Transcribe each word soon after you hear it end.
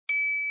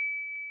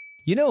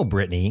You know,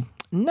 Brittany,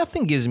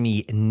 nothing gives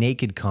me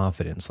naked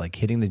confidence like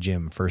hitting the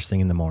gym first thing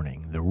in the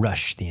morning. The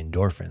rush, the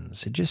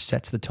endorphins, it just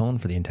sets the tone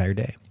for the entire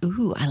day.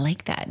 Ooh, I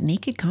like that.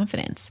 Naked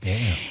confidence.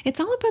 Yeah. It's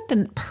all about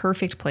the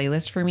perfect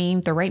playlist for me.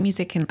 The right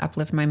music can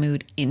uplift my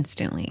mood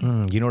instantly.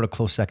 You know what a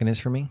close second is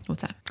for me?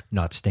 What's that?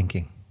 Not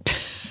stinking.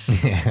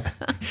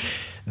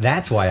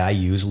 That's why I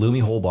use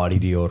Lumi Whole Body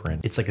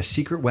Deodorant. It's like a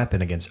secret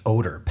weapon against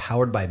odor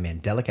powered by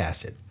mandelic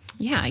acid.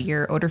 Yeah,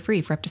 you're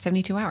odor-free for up to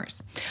 72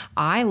 hours.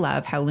 I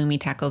love how Lumi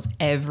tackles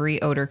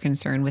every odor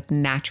concern with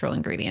natural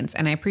ingredients,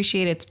 and I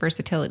appreciate its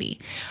versatility.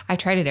 I've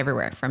tried it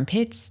everywhere, from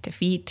pits to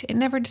feet. It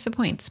never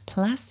disappoints.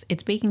 Plus,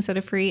 it's baking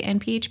soda-free and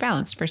pH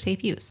balanced for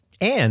safe use.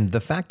 And the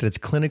fact that it's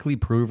clinically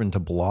proven to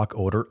block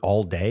odor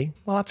all day,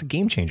 well, that's a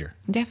game changer.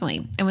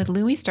 Definitely. And with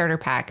Lumi Starter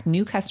Pack,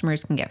 new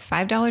customers can get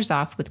 $5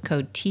 off with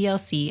code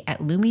TLC at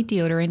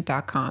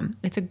lumideodorant.com.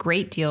 It's a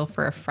great deal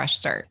for a fresh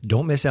start.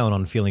 Don't miss out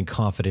on feeling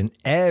confident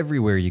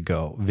everywhere you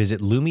go.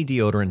 Visit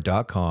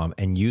lumideodorant.com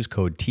and use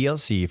code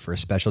TLC for a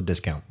special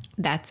discount.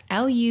 That's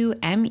LUME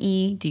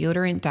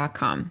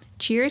deodorant.com.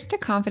 Cheers to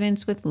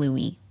confidence with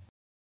Lumi.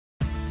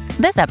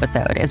 This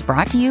episode is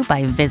brought to you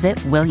by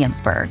Visit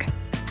Williamsburg.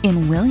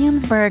 In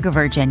Williamsburg,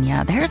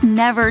 Virginia, there's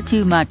never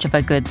too much of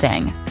a good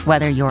thing.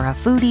 Whether you're a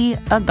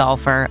foodie, a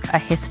golfer, a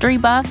history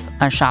buff,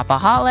 a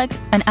shopaholic,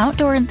 an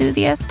outdoor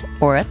enthusiast,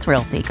 or a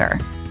thrill seeker,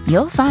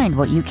 you'll find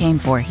what you came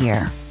for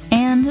here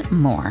and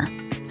more.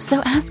 So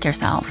ask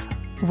yourself,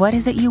 what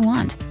is it you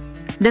want?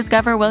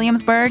 Discover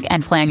Williamsburg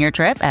and plan your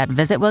trip at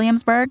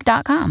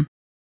visitwilliamsburg.com.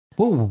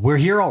 Whoa, we're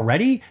here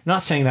already?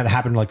 Not saying that it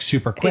happened like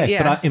super quick,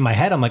 but in my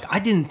head, I'm like, I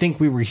didn't think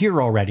we were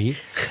here already.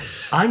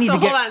 I need to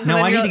get,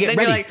 I need to get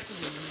ready.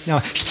 No,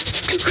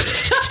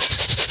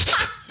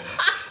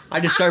 I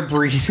just start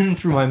breathing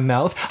through my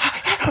mouth.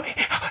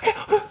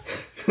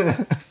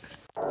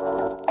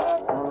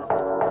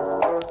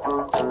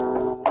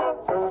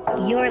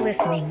 You're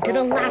listening to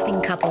the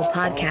Laughing Couple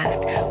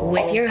podcast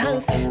with your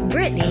hosts,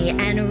 Brittany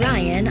and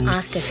Ryan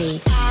Ostafy.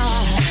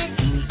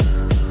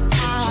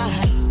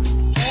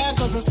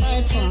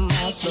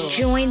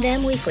 Join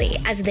them weekly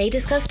as they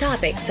discuss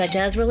topics such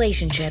as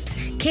relationships,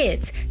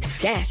 kids,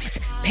 sex,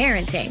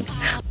 parenting,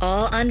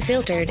 all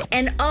unfiltered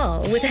and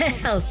all with a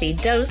healthy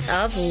dose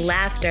of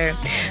laughter.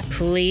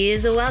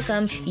 Please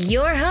welcome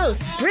your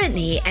hosts,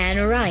 Brittany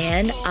and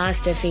Ryan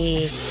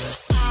Ostafy.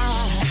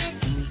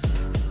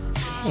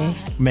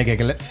 Make a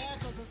clip.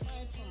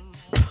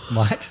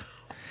 What?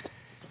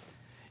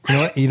 You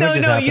know what? You know what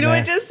just happened you know there?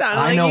 what just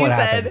sounded like you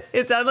said?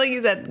 It sounded like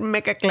you said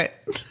make a clit.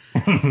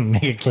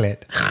 Make a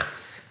clit.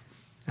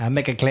 I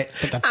make a clit.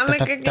 I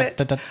make a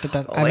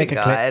clit. Oh my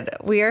God.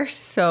 We are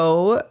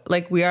so,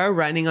 we are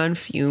running on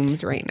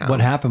fumes right now.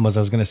 What happened was I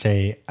was going to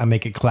say, I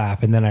make it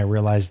clap. And then I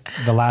realized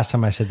the last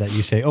time I said that,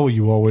 you say, oh,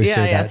 you always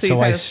say that.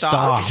 So I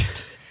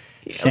stopped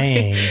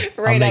saying,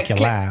 I'll make you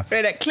laugh.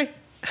 Right at clip.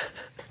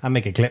 I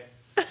make a clip.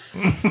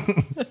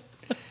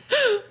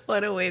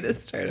 What a way to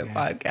start a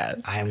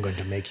podcast. I am going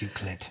to make you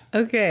clit.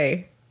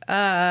 Okay.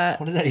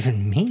 What does that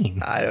even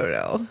mean? I don't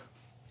know.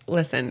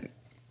 Listen,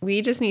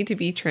 we just need to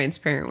be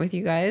transparent with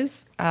you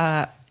guys.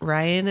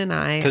 Ryan and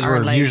I because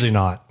we're usually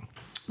not.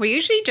 We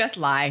usually just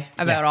lie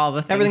about all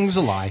the things. Everything's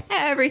a lie.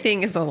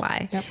 Everything is a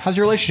lie. Yep. How's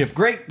your relationship?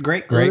 Great.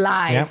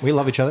 Lies. Yeah, we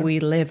love each other. We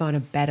live on a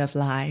bed of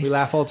lies. We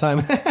laugh all the time.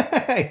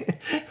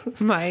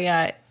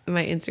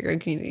 My Instagram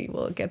community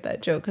will get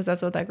that joke because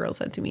that's what that girl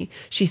said to me.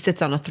 She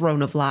sits on a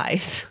throne of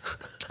lies.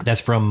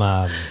 That's from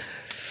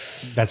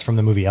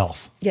the movie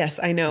Elf. Yes,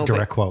 I know.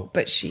 Direct quote.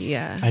 But she...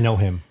 I know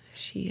him.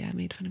 She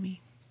made fun of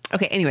me.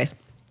 Okay, anyways.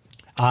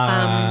 We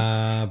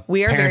are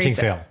parenting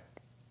fail.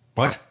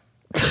 What?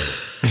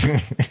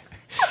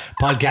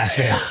 Podcast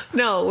fail.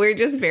 No, we're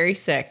just very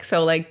sick.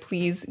 So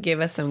please give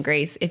us some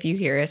grace if you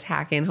hear us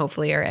hacking.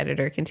 Hopefully our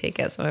editor can take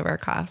out some of our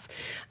coughs.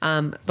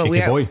 But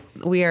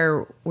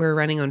we're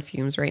running on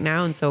fumes right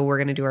now. And so we're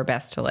going to do our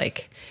best to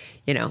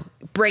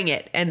bring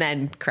it and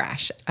then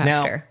crash after.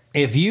 Now,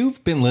 if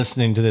you've been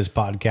listening to this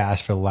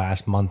podcast for the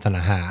last month and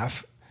a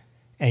half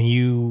and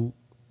you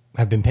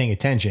have been paying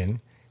attention,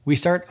 we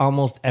start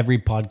almost every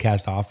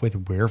podcast off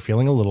with, we're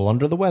feeling a little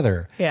under the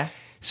weather. Yeah.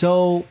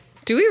 So...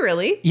 Do we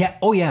really? Yeah.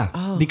 Oh, yeah.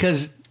 Oh.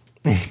 Because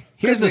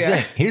here's the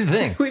thing. Here's the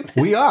thing.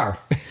 We are.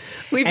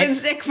 We've been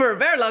sick for a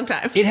very long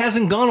time. It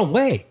hasn't gone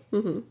away.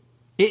 Mm-hmm.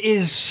 It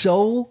is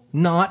so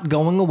not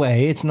going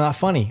away. It's not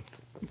funny.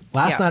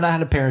 Last night I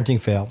had a parenting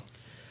fail.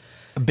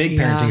 A big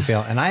parenting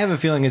fail. And I have a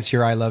feeling it's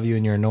your I love you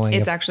and you're annoying.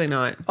 It's actually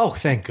not. Oh,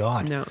 thank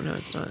God. No,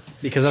 it's not.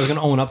 Because I was going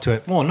to own up to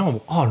it. Oh,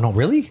 no. Oh, no,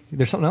 really?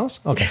 There's something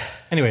else? Okay.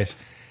 Anyways,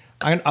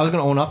 I was going to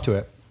own up to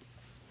it.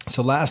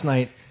 So last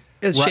night...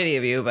 It was shitty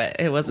of you, but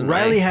it wasn't.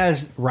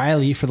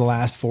 Riley for the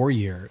last 4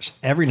 years,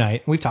 every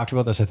night, we've talked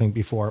about this, I think,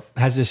 before,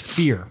 has this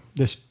fear,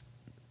 this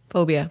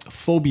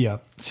phobia,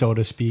 so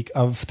to speak,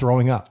 of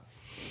throwing up.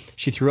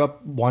 She threw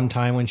up one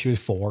time when she was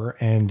 4,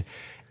 and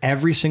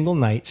every single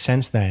night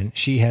since then,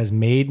 she has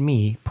made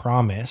me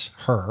promise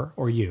her,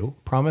 or you,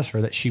 promise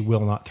her that she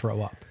will not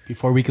throw up.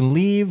 Before we can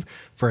leave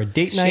for a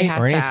date night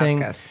or anything,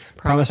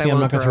 promise me I'm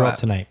not going to throw up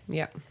tonight.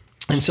 Yeah.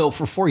 And so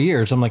for 4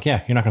 years, I'm like,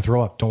 yeah, you're not going to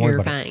throw up. Don't worry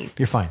about it.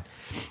 You're fine.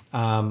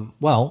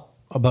 Well,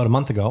 about a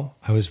month ago,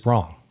 I was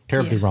wrong,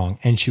 terribly wrong.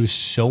 And she was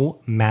so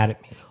mad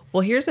at me.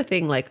 Well, here's the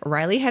thing. Like,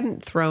 Riley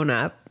hadn't thrown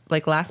up.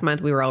 Like, last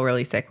month, we were all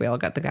really sick. We all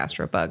got the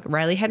gastro bug.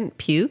 Riley hadn't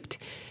puked.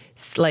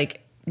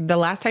 Like, the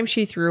last time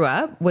she threw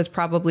up was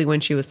probably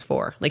when she was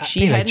 4. Like,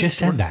 she had just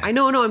said that. I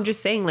know. I'm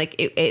just saying, like,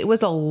 it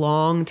was a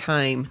long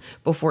time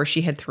before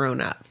she had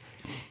thrown up.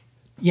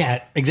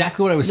 Yeah,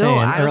 exactly what I was saying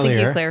earlier. I don't think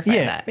you clarified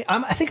that.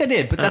 I think I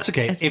did, but that's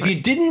okay. If you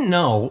didn't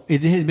know,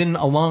 it has been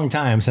a long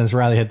time since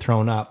Riley had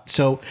thrown up.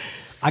 So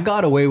I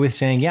got away with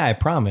saying, yeah, I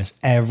promise,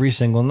 every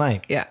single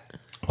night. Yeah.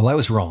 Well, I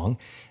was wrong.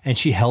 And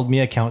she held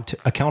me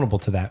accountable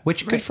to that,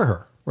 which good for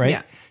her, right?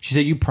 Yeah. She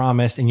said, you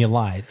promised and you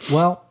lied.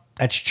 Well,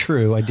 that's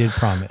true. I did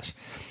promise.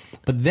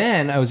 But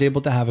then I was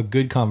able to have a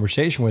good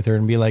conversation with her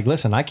and be like,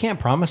 listen, I can't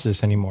promise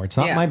this anymore. It's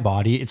not my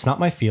body. It's not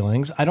my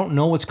feelings. I don't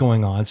know what's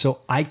going on.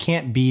 So I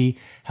can't be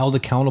held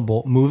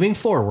accountable moving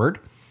forward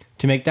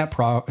to make that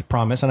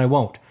promise. And I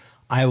won't.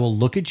 I will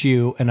look at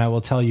you and I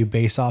will tell you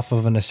based off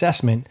of an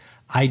assessment,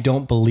 I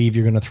don't believe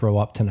you're going to throw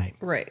up tonight.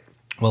 Right.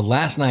 Well,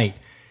 last night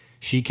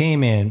she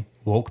came in,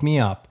 woke me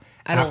up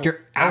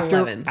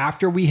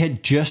after we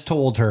had just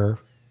told her,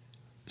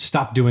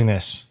 stop doing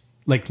this.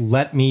 Like,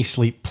 let me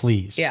sleep,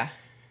 please. Yeah.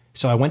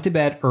 So I went to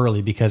bed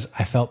early because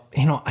I felt,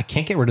 I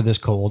can't get rid of this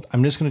cold.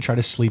 I'm just going to try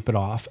to sleep it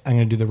off. I'm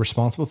going to do the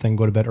responsible thing,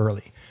 go to bed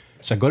early.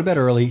 So I go to bed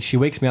early. She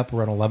wakes me up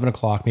around 11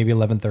 o'clock, maybe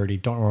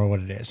 11:30. Don't remember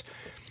what it is.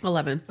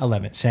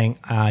 11, saying,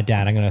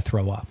 Dad, I'm going to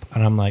throw up.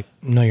 And I'm like,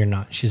 no, you're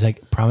not. She's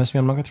like, promise me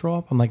I'm not going to throw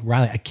up? I'm like,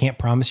 Riley, I can't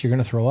promise you're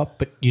going to throw up,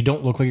 but you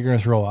don't look like you're going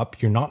to throw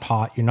up. You're not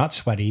hot. You're not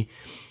sweaty.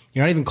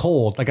 You're not even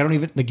cold. Like,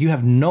 you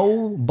have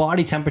no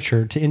body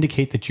temperature to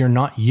indicate that you're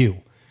not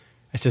you.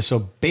 I said, so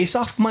based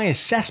off my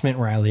assessment,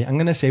 Riley, I'm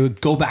going to say,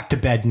 go back to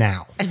bed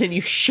now. And then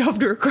you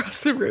shoved her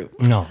across the room.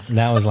 No,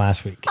 that was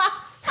last week.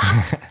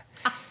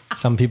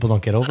 Some people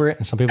don't get over it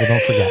and some people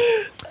don't forget.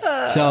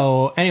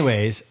 So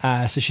anyways,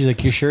 so she's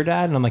like, you sure,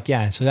 Dad? And I'm like,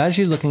 yeah. So as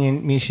she's looking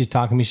at me, she's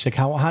talking to me. She's like,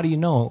 how do you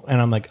know? And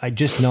I'm like, I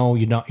just know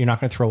you're not going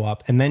to throw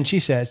up. And then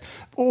she says,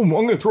 oh, I'm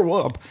going to throw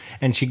up.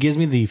 And she gives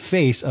me the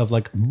face of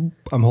like, I'm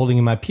holding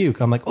in my puke.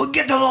 I'm like, oh,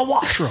 get to the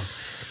washroom.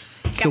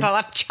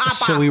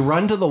 So we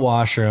run to the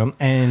washroom,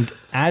 and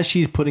as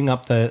she's putting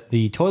up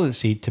the toilet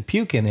seat to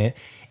puke in it,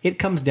 it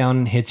comes down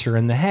and hits her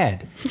in the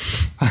head,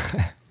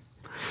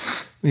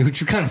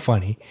 which is kind of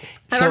funny.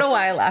 I don't know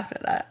why I laughed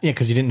at that. Yeah,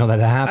 because you didn't know that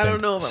happened. I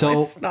don't know.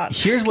 So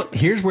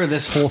here's where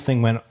this whole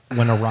thing went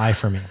awry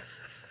for me.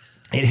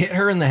 It hit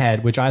her in the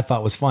head, which I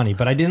thought was funny,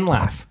 but I didn't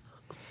laugh.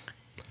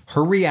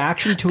 Her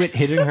reaction to it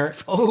hitting her,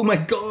 oh my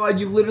God,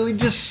 you literally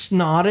just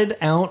snotted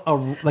out,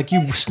 like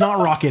you snot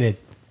rocketed.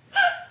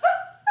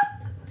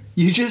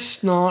 You just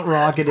snot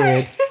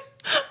rocketed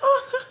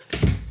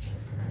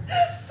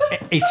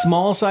a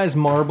small size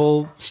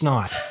marble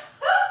snot.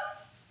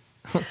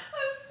 I'm sorry.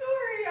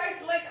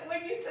 Like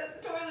when you said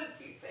the toilet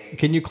seat thing.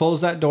 Can you close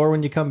that door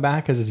when you come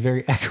back? Because it's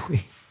very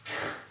echoey.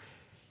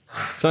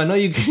 So I know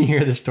you can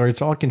hear the story,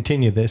 so I'll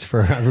continue this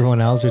for everyone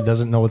else who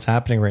doesn't know what's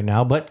happening right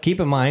now. But keep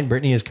in mind,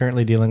 Brittany is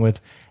currently dealing with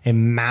a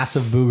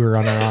massive booger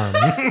on her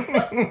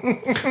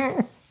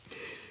arm.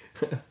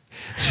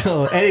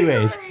 So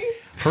anyways...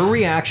 Her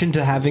reaction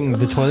to having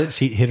the toilet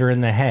seat hit her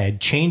in the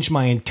head changed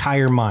my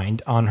entire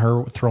mind on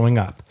her throwing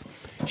up.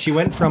 She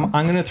went from,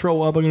 I'm going to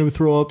throw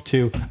up,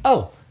 to,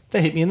 oh,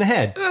 that hit me in the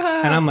head.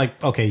 And I'm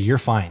like, okay, you're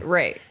fine.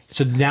 Right.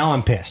 So now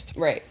I'm pissed.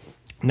 Right.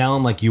 Now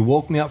I'm like, you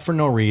woke me up for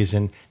no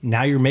reason.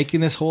 Now you're making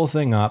this whole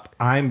thing up.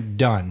 I'm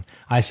done.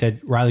 I said,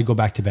 Riley, go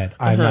back to bed.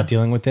 I'm not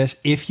dealing with this.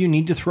 If you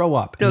need to throw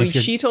up. No,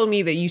 she told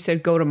me that you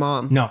said go to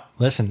Mom. No,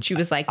 listen. She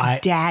was like,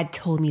 Dad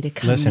told me to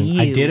come to you.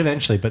 I did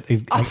eventually, but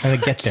I'm going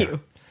to get there. You.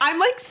 I'm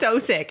like so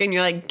sick, and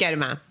you're like, get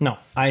him out. No,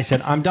 I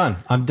said, I'm done.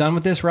 I'm done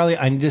with this, Riley.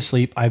 I need to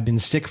sleep. I've been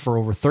sick for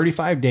over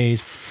 35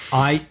 days.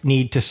 I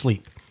need to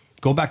sleep.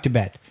 Go back to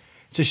bed.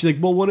 So she's like,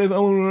 well, what if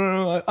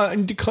I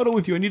need to cuddle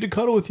with you? I need to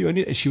cuddle with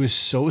you. She was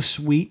so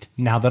sweet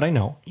now that I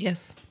know.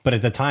 Yes. But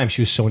at the time,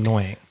 she was so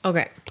annoying.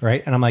 Okay.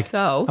 Right? And I'm like,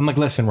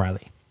 listen,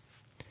 Riley,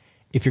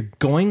 if you're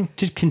going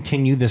to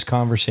continue this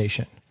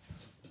conversation,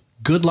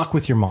 good luck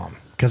with your mom,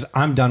 because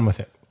I'm done with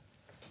it.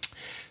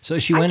 So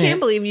she went in. I can't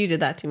believe you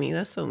did that to me.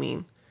 That's so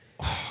mean.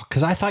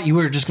 Because I thought you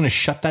were just going to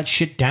shut that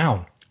shit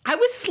down. I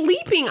was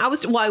sleeping. I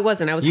wasn't.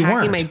 I was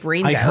hacking my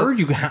brains out.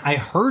 I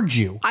heard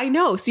you. I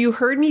know. So you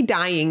heard me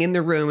dying in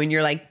the room and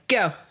you're like,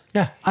 go.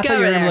 Yeah. I thought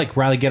you were going to like,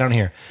 Riley, get on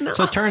here. No.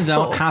 So it turns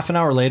out half an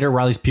hour later,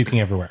 Riley's puking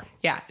everywhere.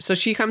 Yeah. So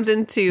she comes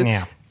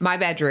into my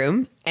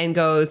bedroom and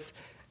goes,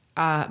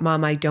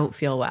 Mom, I don't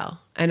feel well.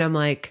 And I'm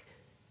like,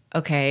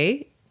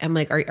 okay. I'm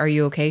like, are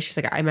you okay? She's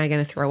like, am I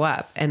going to throw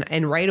up?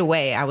 And right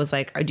away I was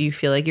like, do you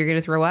feel like you're going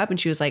to throw up? And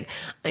she was like,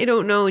 I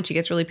don't know. And she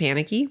gets really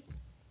panicky.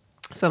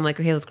 So I'm like,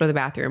 okay, let's go to the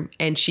bathroom.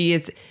 And she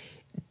is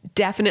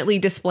definitely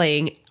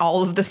displaying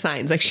all of the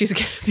signs. Like she's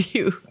going to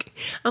puke.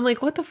 I'm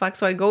like, what the fuck?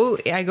 So I go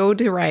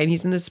to Ryan.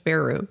 He's in the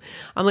spare room.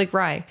 I'm like,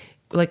 Ryan,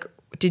 like,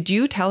 did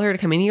you tell her to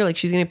come in here? Like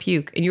she's going to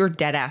puke and you were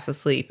dead ass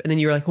asleep. And then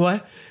you were like,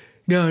 what?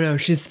 no,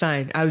 she's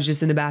fine. I was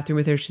just in the bathroom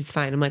with her. She's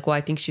fine. I'm like, well,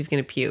 I think she's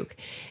going to puke.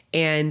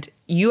 And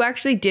you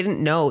actually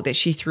didn't know that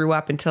she threw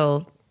up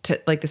until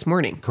like this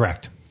morning.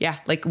 Correct. Yeah.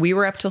 Like we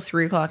were up till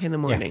 3:00 in the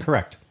morning. Yeah,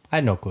 correct. I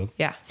had no clue.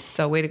 Yeah.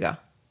 So way to go.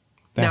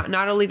 Now,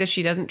 not only does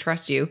she doesn't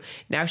trust you,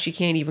 now she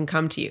can't even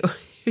come to you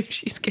if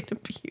she's going to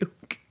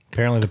puke.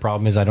 Apparently the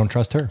problem is I don't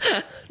trust her.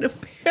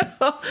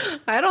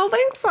 I don't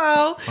think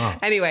so. Oh.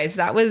 Anyways,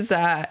 that was,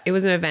 it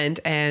was an event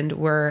and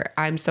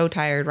I'm so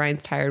tired.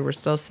 Ryan's tired. We're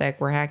still sick.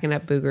 We're hacking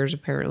up boogers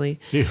apparently.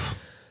 Ew.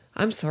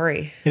 I'm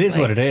sorry. It is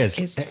what it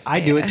is. I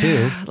do it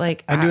too. I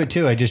do it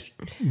too. I just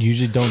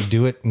usually don't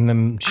do it and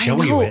then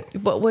show you it.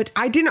 But what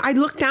I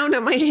looked down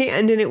at my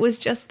hand and it was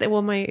just, it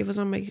was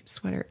on my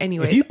sweater.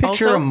 Anyways. If you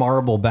picture a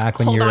marble back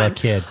when you were a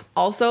kid.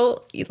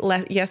 Also,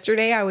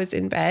 yesterday I was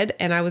in bed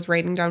and I was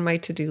writing down my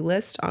to-do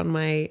list on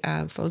my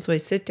phone. So I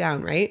sit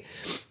down, right?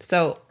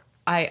 So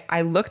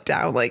I looked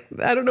down like,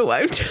 I don't know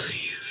why I'm telling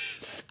you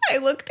this. I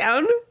looked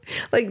down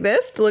like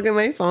this to look at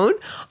my phone.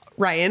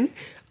 Ryan,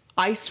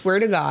 I swear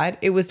to God,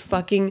 it was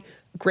fucking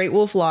Great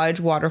Wolf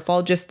Lodge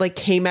waterfall just like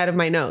came out of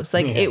my nose.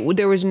 Like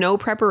there was no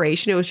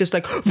preparation. It was just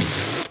like,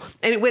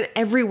 and it went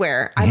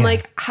everywhere. I'm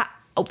like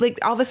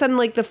all of a sudden,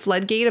 like the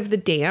floodgate of the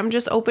dam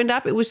just opened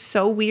up. It was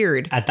so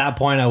weird. At that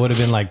point, I would have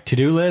been like,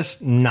 to-do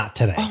list, not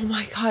today. Oh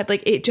my God.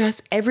 Like it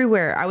just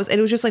everywhere. And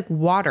it was just like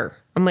water.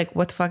 I'm like,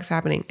 what the fuck is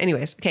happening?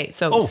 Anyways. Okay.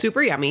 So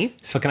super yummy.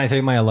 So can I tell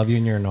you my I love you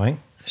and you're annoying?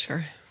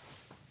 Sure.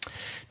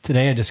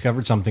 Today, I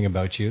discovered something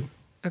about you.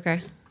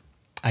 Okay.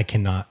 I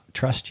cannot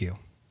trust you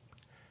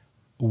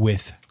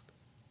with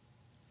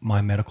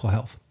my medical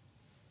health.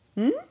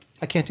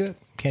 I can't do it.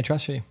 Can't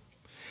trust you.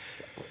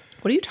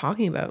 What are you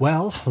talking about?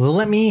 Well,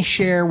 let me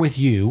share with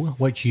you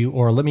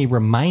let me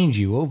remind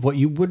you of what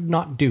you would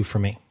not do for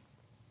me.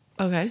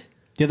 Okay.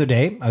 The other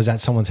day, I was at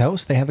someone's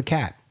house. They have a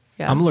cat.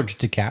 Yeah. I'm allergic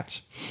to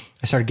cats.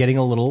 I started getting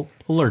a little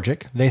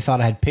allergic. They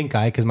thought I had pink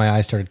eye because my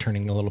eyes started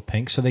turning a little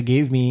pink. So they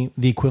gave me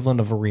the equivalent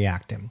of a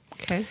Reactine.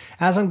 Okay.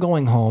 As I'm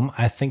going home,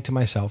 I think to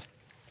myself,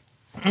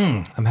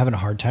 I'm having a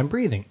hard time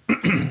breathing.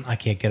 I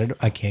can't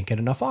get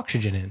enough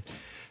oxygen in.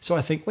 So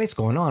I think, what's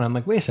going on? I'm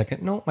like, wait a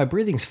second. No, my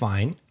breathing's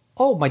fine.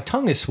 Oh, my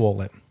tongue is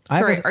swollen.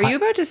 Sorry, are you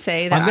about to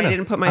say that I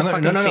didn't put my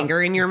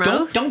finger in your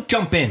mouth? Don't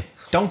jump in.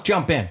 Don't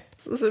jump in.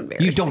 This is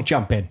embarrassing. You don't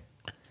jump in.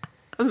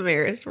 I'm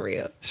embarrassed for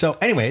you. So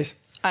anyways.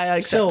 I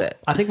accept it.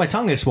 I think my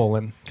tongue is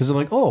swollen because I'm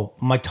like, oh,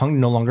 my tongue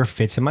no longer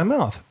fits in my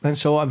mouth. And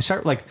so I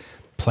start like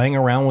playing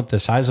around with the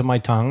size of my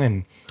tongue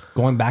and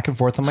going back and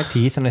forth on my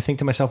teeth. And I think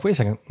to myself, wait a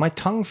second, my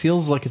tongue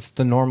feels like it's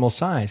the normal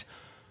size.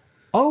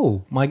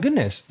 Oh my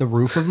goodness, the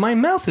roof of my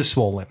mouth is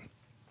swollen.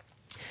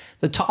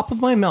 The top of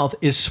my mouth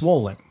is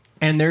swollen.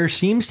 And there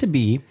seems to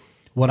be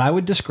what I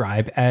would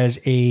describe as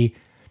a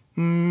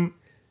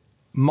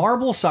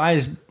marble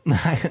size.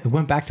 I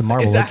went back to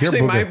marble. It's like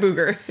actually my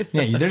booger.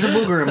 Yeah, there's a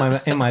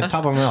booger in my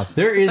top of my mouth.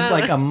 There is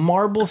like a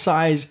marble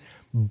size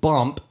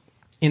bump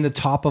in the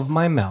top of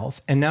my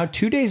mouth. And now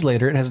 2 days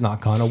later, it has not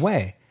gone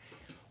away.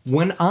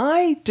 When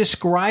I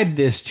described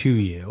this to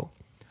you,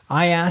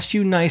 I asked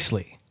you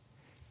nicely,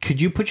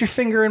 could you put your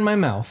finger in my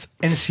mouth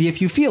and see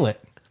if you feel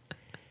it?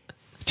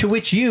 To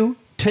which you,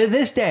 to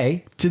this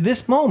day, to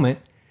this moment,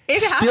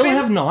 still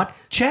have not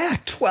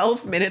checked.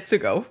 12 minutes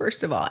ago,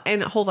 first of all.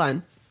 And hold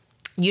on.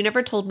 You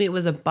never told me it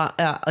was an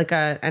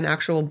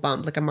actual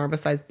bump, like a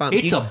marble-sized bump.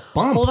 It's a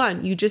bump. Hold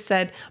on. You just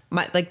said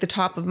the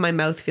top of my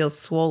mouth feels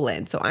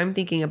swollen. So I'm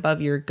thinking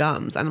above your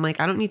gums. And I'm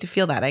like, I don't need to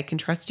feel that. I can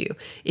trust you.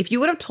 If you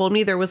would have told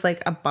me there was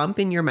like a bump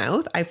in your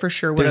mouth, I for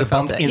sure would have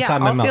felt it. Inside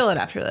my mouth. I'll feel it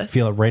after this.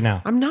 Feel it right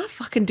now. I'm not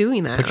fucking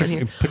doing that.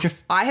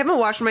 I haven't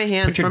washed my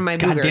hands from my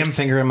boogers. Goddamn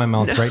finger in my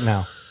mouth right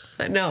now.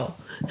 No.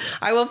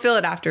 I will feel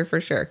it after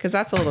for sure, because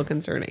that's a little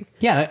concerning.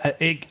 Yeah,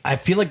 I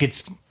feel like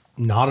it's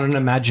not an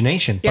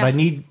imagination, but I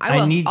need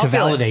to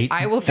validate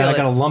I will feel that I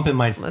got a lump in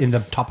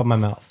the top of my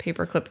mouth.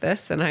 Paperclip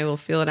this, and I will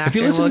feel it after. If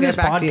you listen to this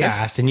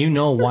podcast and you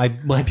know why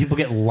people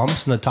get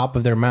lumps in the top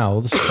of their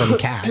mouths from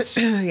cats,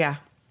 yeah,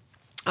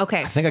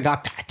 okay, I think I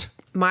got that.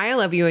 My I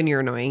love you and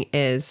you're annoying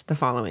is the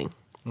following.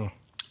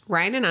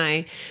 Ryan and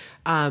I,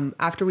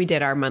 after we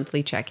did our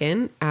monthly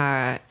check-in,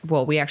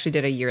 we actually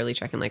did a yearly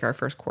check-in, like our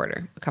first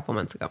quarter, a couple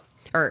months ago,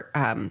 or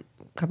a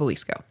couple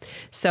weeks ago.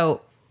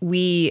 So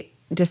we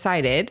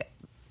decided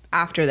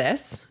after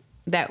this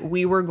that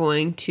we were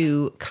going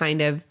to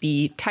kind of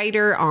be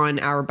tighter on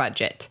our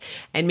budget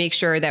and make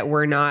sure that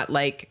we're not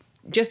like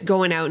just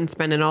going out and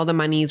spending all the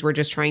monies. We're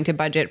just trying to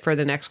budget for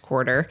the next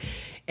quarter.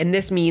 And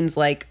this means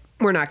like,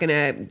 we're not going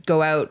to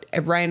go out.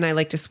 Ryan and I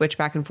like to switch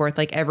back and forth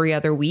like every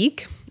other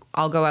week.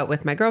 I'll go out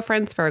with my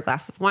girlfriends for a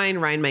glass of wine.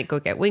 Ryan might go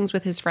get wings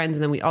with his friends,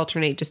 and then we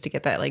alternate just to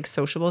get that like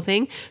sociable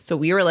thing. So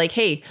we were like,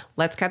 hey,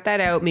 let's cut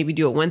that out. Maybe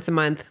do it once a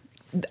month,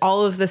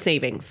 all of the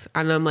savings.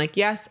 And I'm like,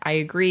 yes, I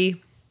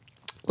agree.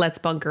 Let's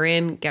bunker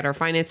in, get our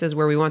finances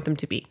where we want them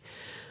to be.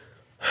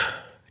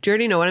 Do you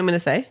already know what I'm going to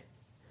say?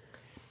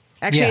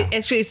 Actually,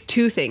 it's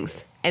two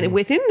things. And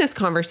within this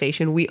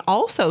conversation, we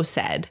also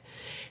said,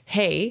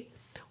 hey,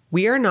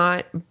 we are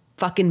not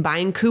fucking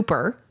buying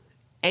Cooper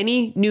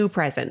any new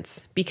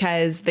presents,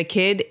 because the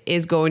kid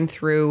is going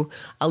through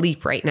a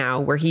leap right now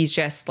where he's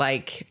just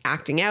like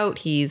acting out.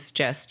 He's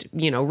just,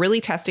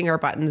 really testing our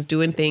buttons,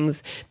 doing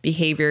things,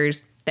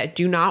 behaviors that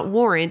do not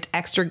warrant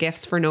extra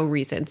gifts for no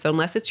reason. So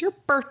unless it's your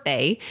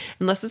birthday,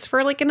 unless it's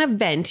for like an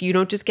event, you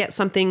don't just get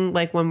something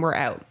like when we're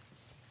out.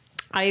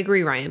 I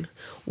agree, Ryan.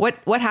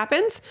 What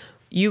happens?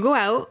 You go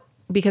out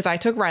because I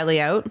took Riley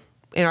out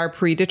in our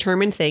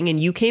predetermined thing, and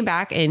you came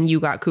back and you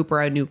got Cooper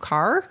a new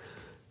car.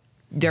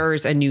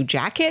 There's a new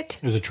jacket.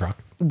 There's a truck.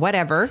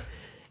 Whatever.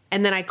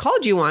 And then I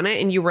called you on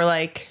it and you were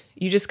like,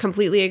 you just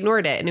completely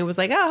ignored it. And it was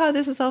like,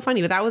 this is so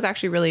funny. But that was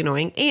actually really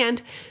annoying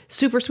and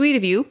super sweet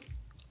of you.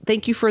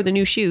 Thank you for the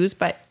new shoes.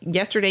 But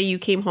yesterday you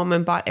came home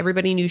and bought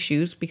everybody new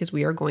shoes because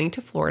we are going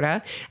to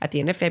Florida at the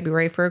end of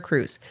February for a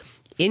cruise.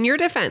 In your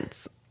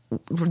defense,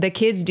 the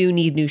kids do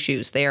need new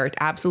shoes. They are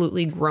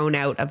absolutely grown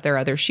out of their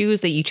other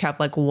shoes. They each have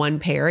like one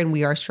pair and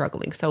we are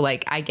struggling. So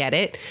like, I get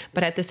it.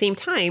 But at the same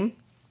time,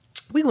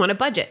 we want a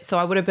budget. So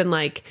I would have been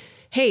like,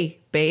 hey,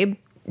 babe,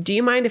 do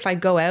you mind if I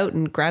go out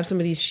and grab some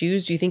of these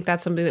shoes? Do you think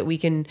that's something that we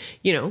can,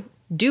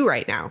 do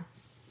right now?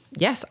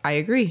 Yes, I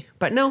agree.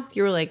 But no,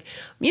 you were like,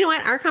 you know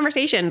what? Our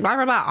conversation, blah,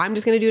 blah, blah. I'm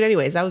just going to do it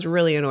anyways. That was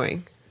really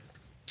annoying.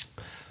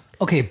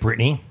 Okay,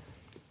 Brittany.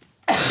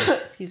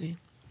 Excuse me.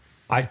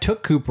 I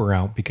took Cooper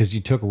out because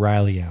you took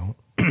Riley out.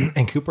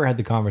 And Cooper had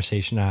the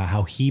conversation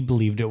how he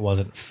believed it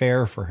wasn't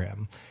fair for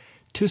him.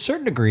 To a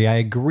certain degree, I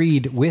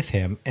agreed with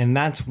him, and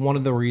that's one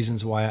of the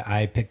reasons why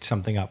I picked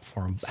something up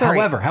for him. Sorry.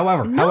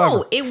 However,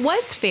 No, it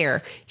was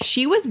fair.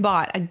 She was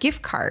bought a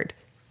gift card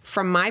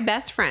from my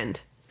best friend,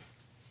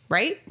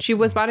 right? She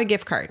was bought a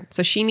gift card,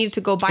 so she needed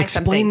to go buy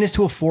something. Explain this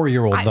to a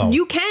 4-year-old, though.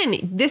 You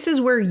can. This is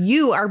where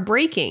you are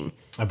breaking.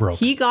 I broke.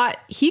 He got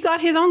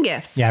his own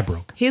gifts. Yeah, I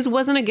broke. His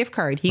wasn't a gift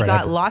card. He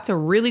got lots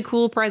of really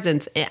cool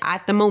presents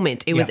at the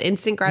moment. It was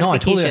instant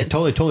gratification. No, I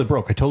totally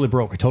broke. I totally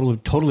broke.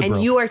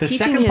 And you are the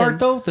teaching second him.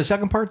 The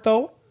second part,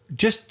 though,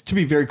 just to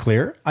be very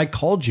clear, I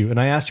called you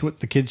and I asked you what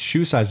the kids'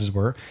 shoe sizes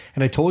were,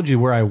 and I told you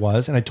where I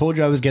was, and I told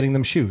you I was getting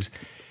them shoes.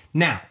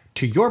 Now,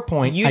 to your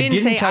point, You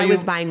didn't say I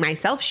was buying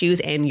myself shoes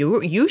and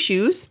you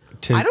shoes.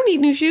 I don't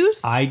need new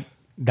shoes.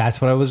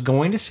 That's what I was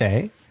going to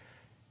say.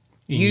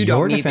 You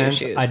don't need new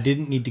shoes. I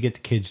didn't need to get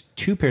the kids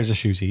 2 pairs of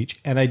shoes each,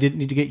 and I didn't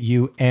need to get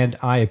you and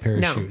I a pair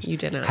of shoes. No, you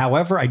did not.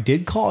 However, I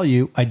did call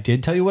you. I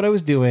did tell you what I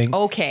was doing.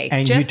 Okay.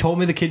 And you told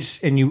me the kids,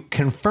 and you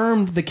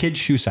confirmed the kids'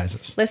 shoe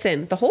sizes.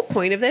 Listen, the whole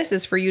point of this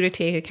is for you to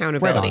take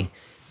accountability.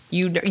 Right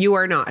You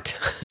are not.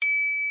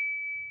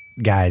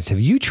 Guys, have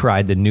you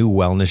tried the new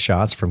wellness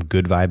shots from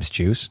Good Vibes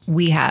Juice?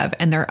 We have,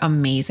 and they're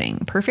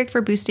amazing. Perfect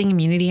for boosting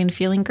immunity and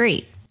feeling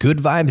great. Good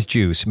Vibes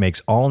Juice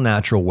makes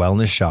all-natural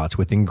wellness shots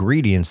with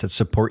ingredients that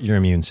support your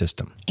immune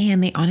system.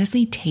 And they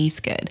honestly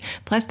taste good.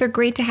 Plus, they're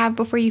great to have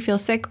before you feel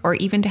sick or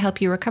even to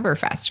help you recover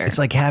faster. It's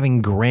like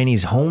having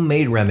Granny's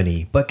homemade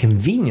remedy, but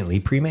conveniently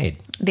pre-made.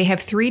 They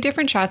have 3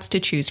 different shots to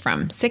choose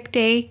from: Sick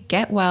Day,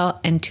 Get Well,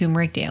 and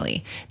Turmeric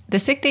Daily. The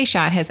Sick Day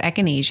shot has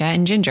echinacea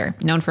and ginger,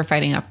 known for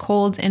fighting off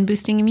colds and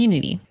boosting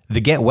immunity. The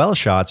Get Well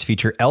shots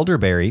feature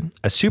elderberry,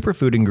 a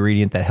superfood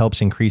ingredient that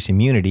helps increase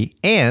immunity,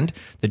 and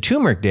the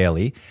Turmeric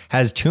Daily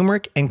has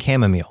turmeric and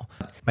chamomile.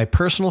 My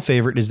personal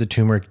favorite is the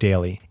Turmeric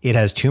Daily. It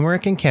has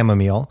turmeric and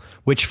chamomile,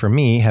 which for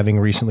me, having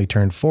recently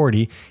turned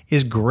 40,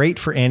 is great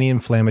for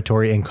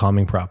anti-inflammatory and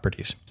calming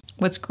properties.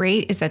 What's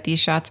great is that these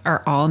shots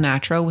are all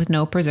natural with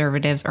no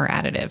preservatives or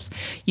additives.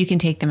 You can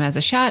take them as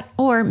a shot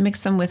or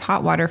mix them with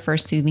hot water for a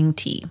soothing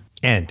tea.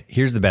 And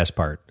here's the best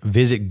part.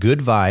 Visit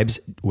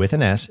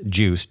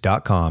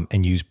goodvibes.juice.com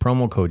and use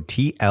promo code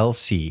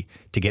TLC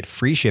to get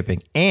free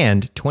shipping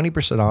and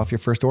 20% off your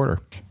first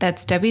order.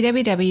 That's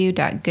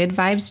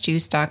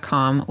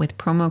www.goodvibesjuice.com with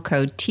promo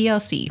code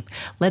TLC.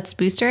 Let's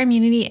boost our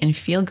immunity and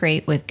feel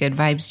great with Good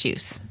Vibes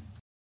Juice.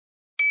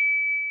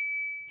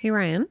 Hey,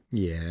 Ryan.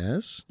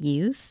 Yes?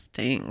 You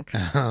stink.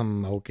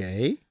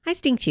 Okay. I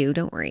stink too,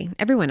 don't worry.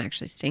 Everyone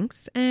actually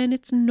stinks, and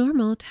it's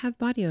normal to have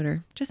body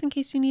odor, just in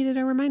case you needed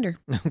a reminder.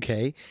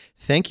 Okay.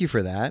 Thank you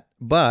for that.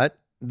 But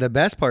the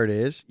best part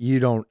is you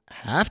don't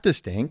have to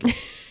stink.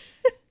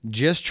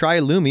 Just try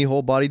Lumi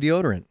Whole Body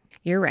Deodorant.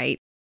 You're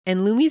right.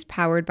 And Lumi's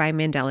powered by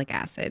mandelic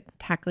acid,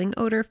 tackling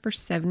odor for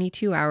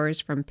 72 hours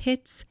from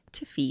pits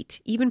to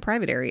feet, even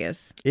private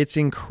areas. It's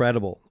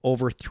incredible.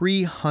 Over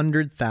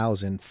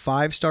 300,000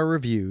 5-star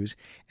reviews,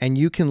 and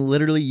you can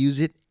literally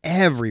use it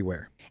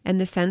everywhere. And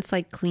the scents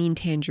like clean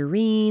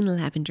tangerine,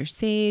 lavender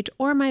sage,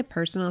 or my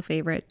personal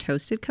favorite,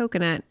 toasted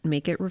coconut,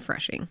 make it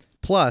refreshing.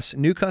 Plus,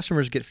 new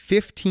customers get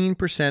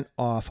 15%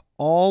 off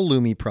all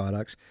Lumi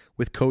products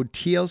with code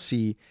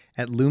TLC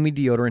at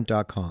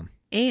lumideodorant.com.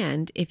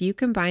 And if you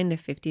combine the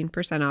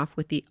 15% off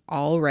with the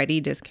already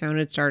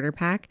discounted starter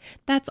pack,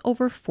 that's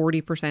over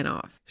 40%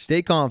 off.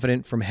 Stay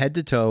confident from head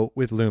to toe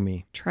with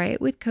Lumi. Try it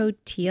with code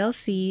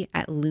TLC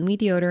at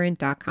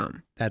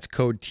lumideodorant.com. That's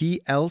code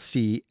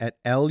TLC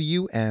at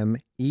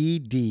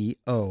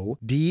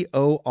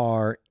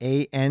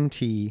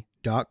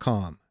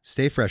LUMEDODORANT.com.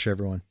 Stay fresh,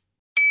 everyone.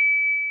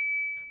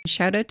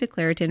 Shout out to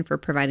Claritin for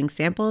providing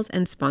samples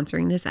and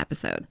sponsoring this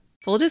episode.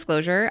 Full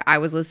disclosure, I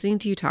was listening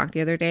to you talk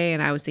the other day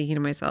and I was thinking to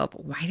myself,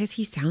 why does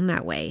he sound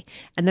that way?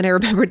 And then I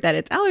remembered that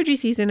it's allergy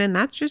season and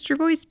that's just your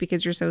voice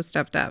because you're so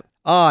stuffed up.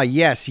 Ah,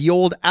 yes, the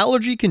old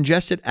allergy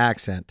congested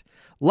accent.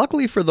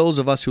 Luckily for those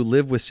of us who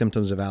live with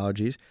symptoms of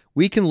allergies,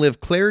 we can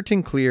live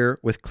Claritin Clear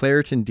with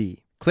Claritin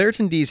D.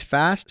 Claritin D's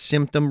fast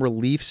symptom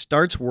relief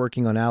starts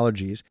working on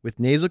allergies with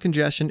nasal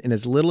congestion in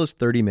as little as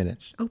 30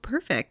 minutes. Oh,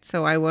 perfect.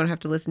 So I won't have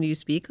to listen to you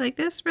speak like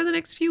this for the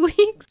next few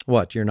weeks.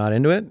 What, you're not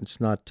into it?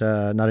 It's not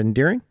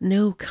endearing?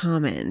 No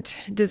comment.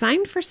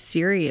 Designed for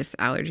serious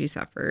allergy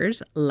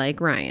sufferers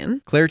like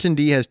Ryan. Claritin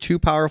D has 2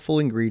 powerful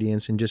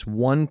ingredients in just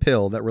one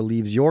pill that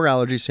relieves your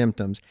allergy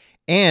symptoms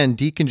and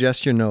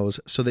decongest your nose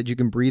so that you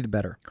can breathe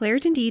better.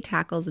 Claritin D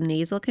tackles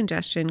nasal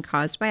congestion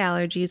caused by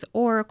allergies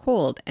or a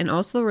cold and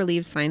also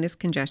relieves sinus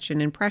congestion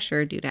and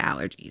pressure due to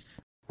allergies.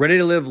 Ready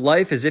to live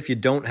life as if you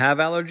don't have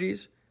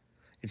allergies?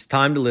 It's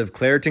time to live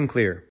Claritin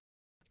Clear.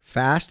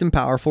 Fast and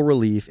powerful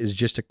relief is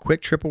just a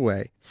quick trip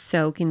away.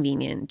 So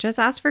convenient. Just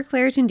ask for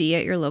Claritin D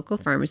at your local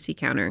pharmacy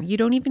counter. You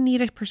don't even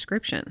need a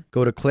prescription.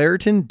 Go to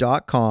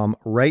Claritin.com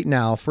right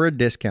now for a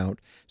discount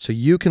so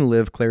you can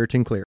live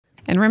Claritin Clear.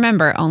 And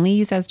remember, only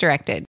use as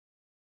directed.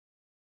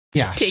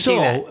 Yeah,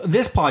 so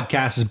this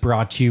podcast is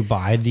brought to you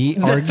by the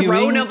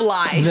throne of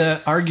lies.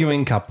 The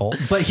arguing couple.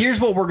 But here's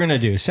what we're going to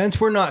do.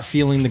 Since we're not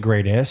feeling the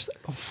greatest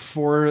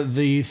for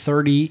the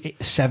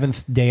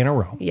 37th day in a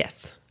row.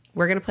 Yes,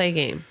 we're going to play a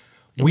game.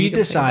 We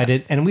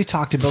decided, and we've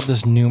talked about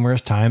this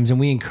numerous times,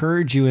 and we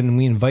encourage you and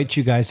we invite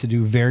you guys to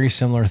do very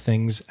similar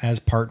things as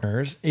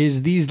partners,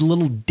 is these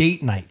little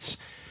date nights.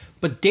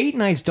 But date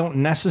nights don't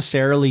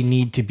necessarily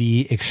need to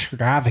be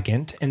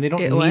extravagant, and they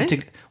don't need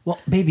to. Well,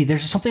 baby,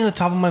 there's something at the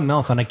top of my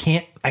mouth, and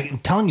I'm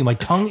telling you, my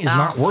tongue is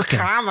not working.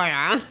 Oh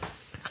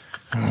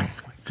my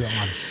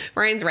God.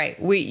 Ryan's right.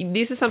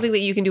 This is something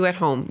that you can do at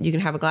home. You can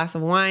have a glass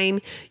of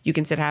wine. You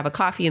can sit have a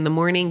coffee in the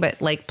morning,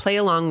 but like play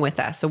along with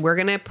us. So we're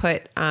gonna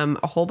put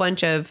a whole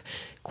bunch of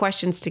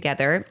questions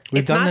together.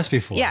 We've done this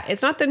before. Yeah,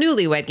 it's not the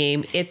newlywed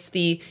game. It's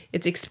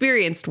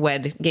experienced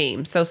wed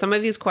game. So some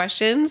of these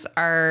questions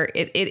are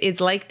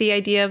it's like the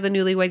idea of the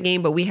newlywed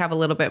game, but we have a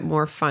little bit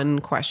more fun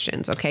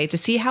questions, okay? To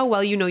see how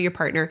well you know your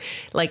partner,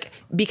 like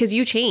because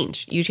you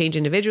change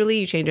individually,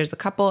 you change as a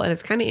couple, and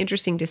it's kind of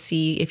interesting to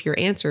see if your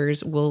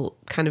answers will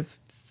kind of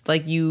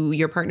like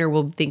your partner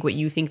will think what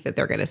you think that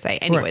they're going to say.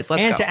 Anyways,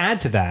 let's go. And to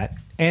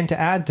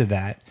add to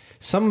that,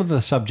 some of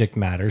the subject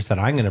matters that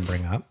I'm going to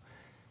bring up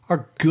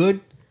are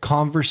good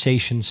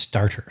conversation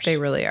starters. They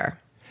really are.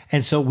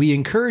 And so we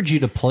encourage you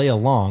to play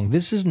along.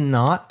 This is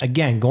not,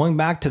 again, going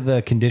back to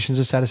the conditions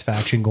of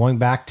satisfaction, going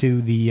back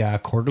to the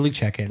quarterly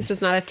check-ins. This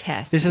is not a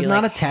test. This is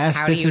not a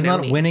test. This is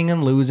not winning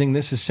and losing.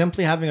 This is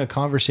simply having a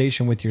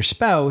conversation with your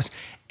spouse.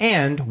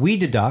 And we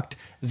deduct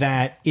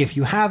that if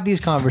you have these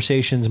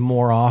conversations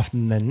more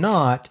often than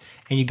not,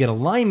 and you get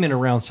alignment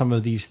around some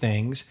of these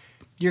things,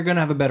 you're going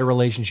to have a better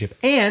relationship.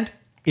 And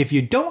if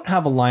you don't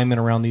have alignment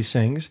around these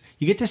things,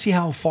 you get to see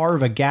how far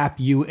of a gap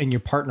you and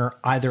your partner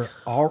either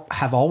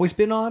have always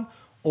been on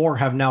or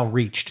have now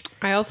reached.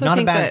 I also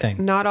think that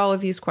not all of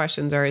these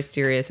questions are as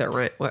serious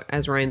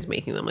as Ryan's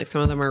making them. Like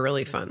some of them are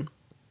really fun.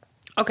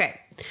 Okay,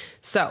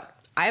 so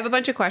I have a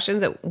bunch of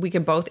questions that we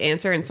could both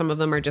answer, and some of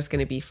them are just going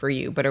to be for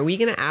you. But are we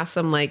going to ask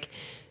them like,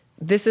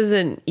 this is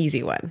an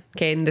easy one,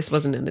 okay? And this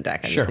wasn't in the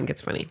deck. I just think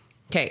it's funny.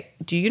 Okay,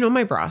 do you know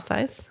my bra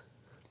size?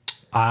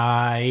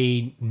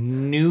 I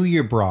knew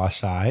your bra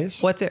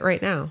size. What's it right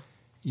now?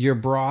 Your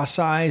bra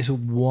size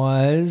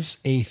was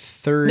a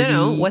 30.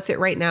 No. What's it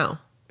right now?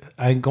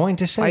 I'm going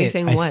to say Why are you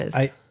saying was?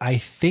 I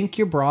think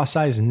your bra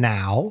size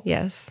now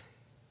is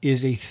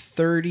a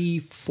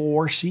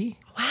 34C.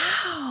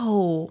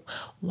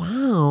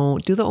 Wow.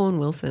 Do the Owen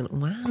Wilson.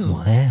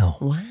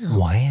 Wow.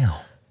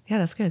 Yeah,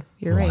 that's good.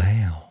 You're right.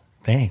 Wow.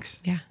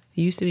 Thanks. Yeah.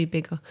 It used to be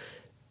big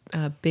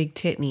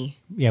titney.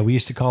 Yeah, we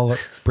used to call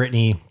it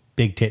Brittany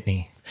Big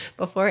Titney.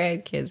 Before I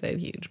had kids, I had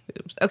huge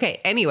boobs.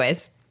 Okay,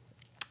 anyways,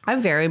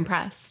 I'm very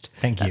impressed.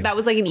 Thank you. That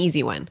was like an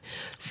easy one.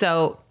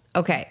 So,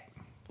 okay.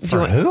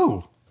 For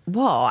who?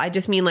 Well, I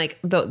just mean like,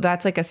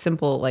 that's like a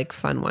simple, like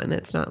fun one.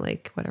 It's not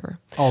like whatever.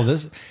 Oh,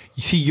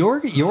 you see,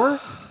 you're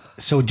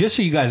so just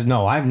so you guys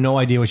know, I have no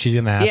idea what she's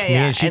going to ask me,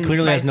 and she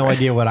clearly has no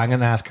idea what I'm going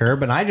to ask her.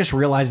 But I just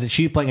realized that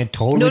she's playing a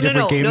totally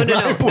different game than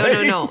I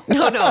play.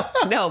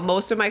 No.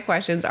 Most of my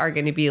questions are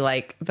going to be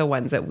like the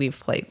ones that we've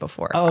played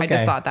before. Oh, okay. I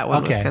just thought that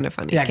one was kind of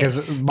funny. Yeah,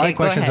 because my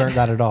questions aren't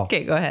that at all.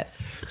 Okay, go ahead.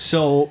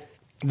 So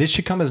this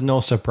should come as no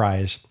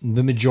surprise.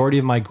 The majority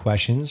of my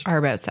questions are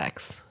about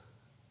sex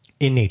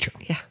in nature.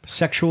 Yeah,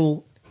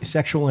 sexual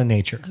in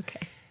nature.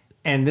 Okay.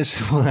 And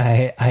this is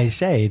why I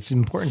say it's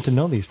important to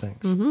know these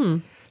things.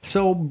 Mm-hmm.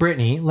 So,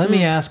 Brittany, let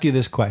me ask you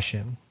this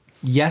question.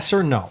 Yes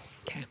or no?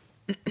 Okay.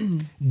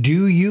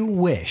 Do you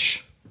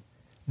wish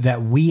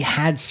that we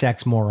had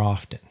sex more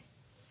often?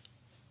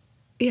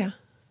 Yeah.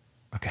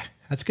 Okay.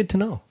 That's good to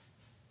know.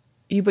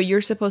 But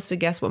you're supposed to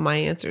guess what my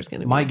answer is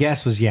going to be. My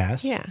guess was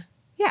yes. Yeah.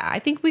 I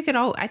think we could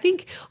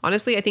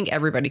honestly, I think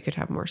everybody could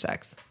have more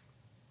sex.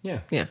 Yeah.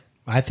 Yeah.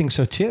 I think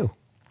so too.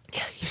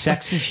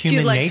 Sex is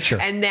human nature.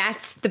 And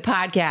that's the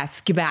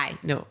podcast. Goodbye.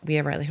 No, we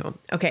have Riley home.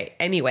 Okay.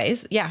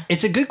 Anyways, yeah.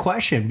 It's a good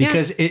question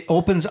because it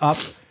opens up.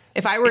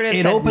 If I were to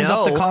it opens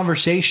up the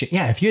conversation.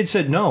 Yeah, if you had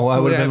said no, I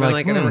would have been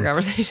like a different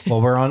conversation. Well,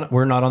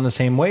 we're not on the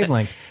same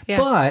wavelength. Yeah.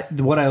 But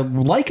what I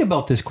like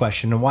about this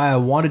question and why I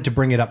wanted to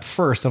bring it up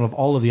first out of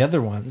all of the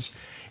other ones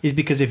is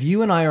because if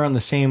you and I are on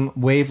the same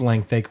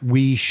wavelength, like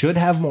we should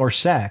have more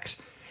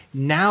sex.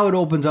 Now it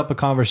opens up a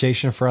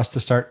conversation for us to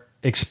start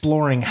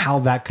exploring how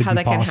that could be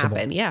possible. How that can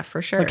happen. Yeah,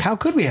 for sure. Like how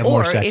could we have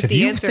more sex? If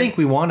you think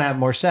we want to have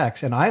more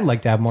sex and I'd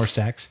like to have more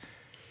sex.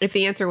 If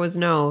the answer was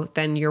no,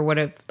 then you would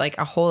have like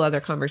a whole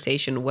other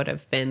conversation would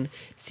have been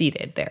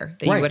seated there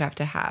that you would have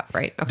to have,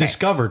 right? Okay.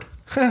 Discovered.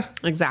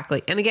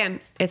 Exactly. And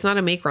again, it's not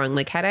a make wrong.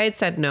 Like had I had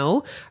said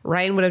no,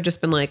 Ryan would have just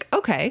been like,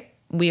 okay,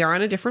 we are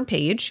on a different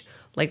page.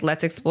 Like,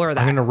 let's explore that.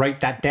 I'm going to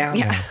write that down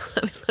now.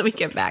 Let me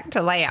get back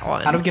to that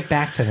one. How do we get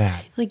back to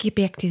that? Let me get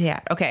back to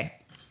that. Okay.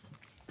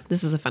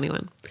 This is a funny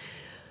one.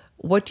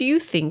 What do you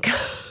think?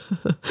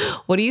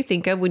 What do you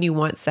think of when you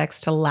want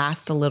sex to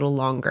last a little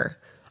longer?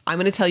 I'm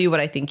going to tell you what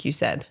I think you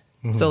said.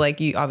 Mm-hmm. So, like,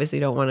 you obviously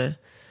don't want to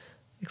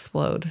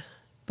explode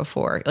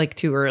before, like,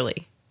 too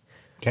early.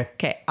 Okay.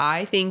 Okay.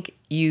 I think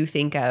you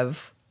think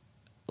of,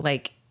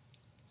 like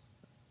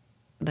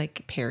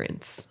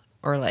parents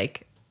or,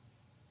 like,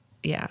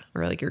 yeah,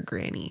 or, like, your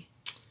granny.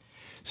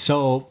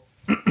 So,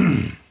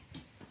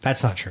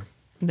 that's not true.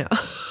 No.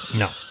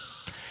 No.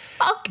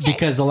 Okay.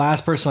 Because the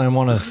last person I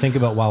want to think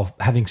about while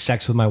having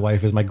sex with my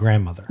wife is my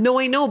grandmother. No,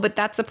 I know, but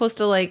that's supposed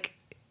to, like,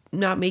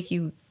 not make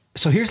you...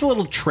 So here's a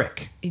little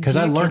trick, because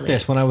I learned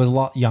this when I was a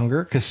lot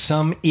younger, because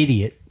some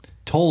idiot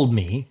told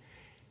me,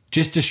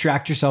 just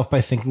distract yourself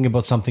by thinking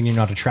about something you're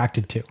not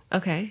attracted to.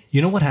 Okay.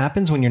 You know what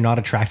happens when you're not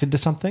attracted to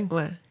something?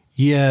 What?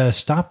 You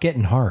stop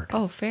getting hard.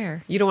 Oh,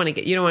 fair. You don't want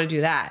to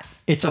do that.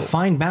 It's a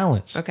fine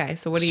balance. Okay,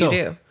 so what do you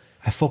do?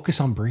 I focus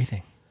on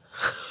breathing.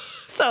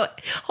 So,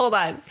 hold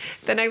on.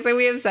 The next time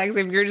we have sex,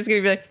 if you're just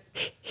going to be like...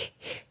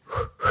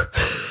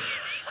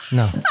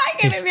 No. I'm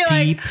going to be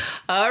deep. Like,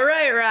 all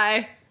right,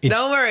 Rye.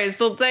 No worries.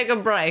 We'll take a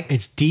break.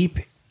 It's deep,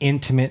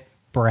 intimate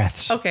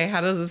breaths. Okay,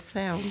 how does it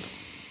sound?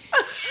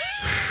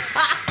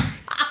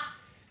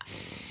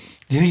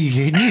 Can you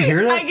hear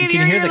that? I can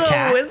hear the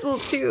cat whistle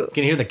too.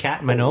 Can you hear the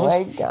cat in my nose?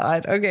 Oh my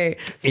God. Okay.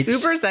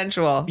 Super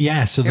sensual.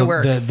 Yeah. So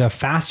the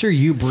faster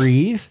you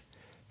breathe,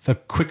 the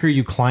quicker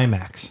you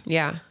climax.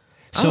 Yeah.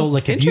 So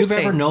like if you've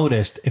ever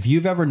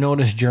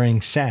noticed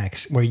during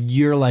sex where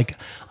you're like,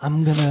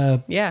 I'm going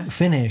to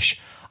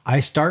finish, I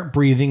start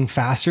breathing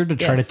faster to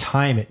try to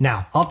time it.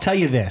 Now, I'll tell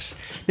you this.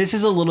 This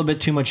is a little bit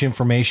too much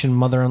information,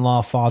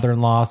 mother-in-law,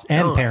 father-in-law,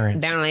 and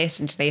parents. Don't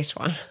listen to this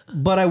one.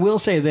 But I will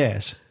say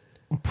this.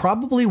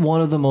 Probably one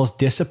of the most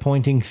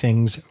disappointing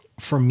things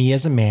for me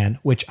as a man,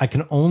 which I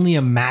can only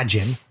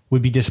imagine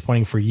would be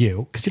disappointing for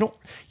you, because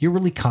you're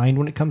really kind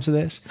when it comes to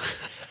this,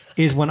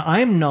 is when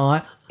I'm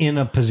not in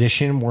a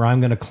position where I'm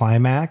going to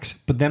climax,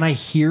 but then I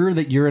hear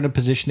that you're in a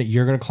position that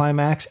you're going to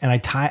climax, and I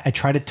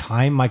try to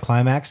time my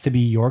climax to be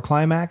your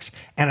climax,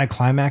 and I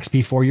climax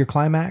before your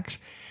climax.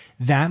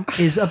 That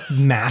is a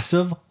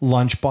massive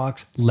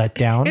lunchbox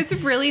letdown. It's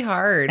really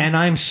hard. And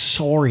I'm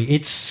sorry.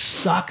 It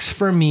sucks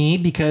for me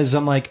because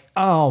I'm like,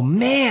 oh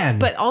man.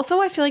 But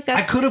also I feel like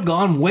I could have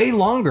gone way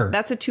longer.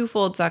 That's a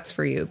twofold sucks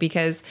for you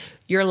because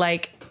you're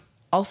like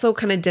also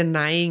kind of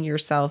denying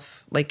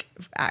yourself like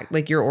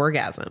your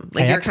orgasm.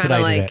 Like you're kind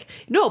of like,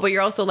 no, but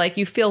you're also like,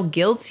 you feel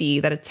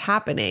guilty that it's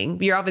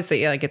happening. You're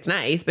obviously like, it's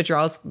nice, but you're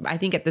also, I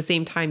think at the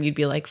same time you'd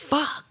be like,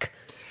 fuck.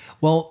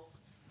 Well,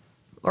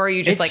 or are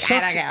you just like,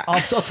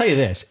 I'll tell you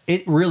this.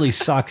 It really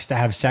sucks to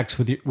have sex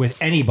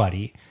with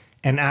anybody.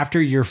 And after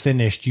you're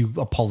finished, you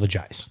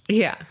apologize.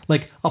 Yeah.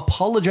 Like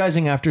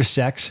apologizing after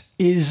sex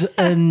is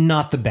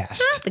not the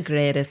best. Not the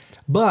greatest.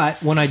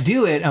 But when I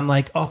do it, I'm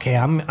like, okay,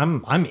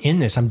 I'm in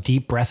this. I'm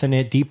deep breathing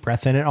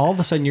it. All of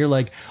a sudden you're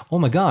like, oh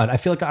my God. I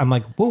feel like I'm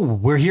like, whoa,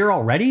 we're here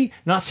already?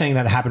 Not saying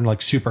that it happened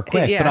like super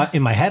quick, but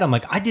in my head, I'm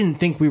like, I didn't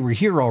think we were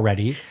here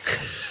already.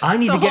 I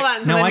need to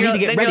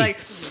get ready. Like,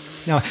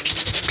 now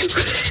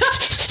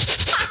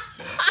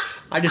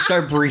I just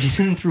start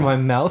breathing through my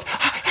mouth.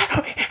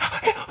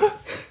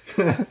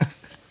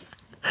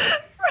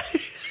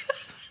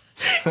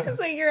 It's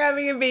like you're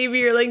having a baby.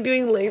 You're like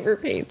doing labor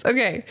pains.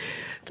 Okay.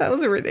 That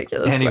was a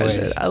ridiculous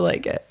question. I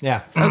like it.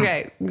 Yeah.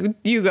 Okay.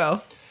 You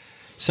go.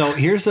 So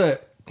here's a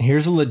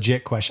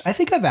legit question. I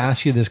think I've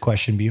asked you this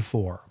question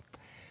before.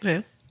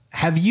 Yeah.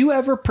 Have you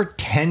ever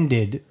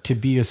pretended to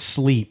be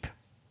asleep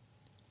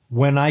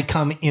when I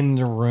come in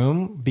the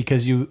room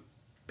because you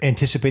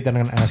anticipate that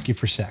I'm going to ask you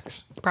for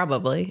sex?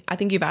 Probably. I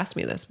think you've asked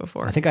me this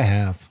before. I think I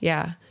have.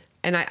 Yeah.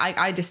 And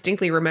I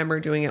distinctly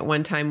remember doing it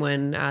one time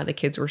when the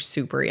kids were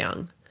super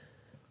young.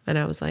 And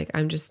I was like,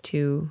 I'm just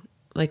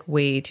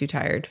way too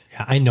tired.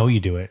 Yeah, I know you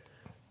do it.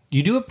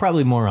 You do it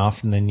probably more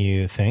often than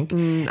you think.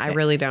 I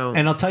really don't.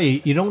 And I'll tell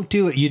you, you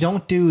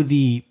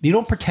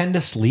don't pretend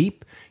to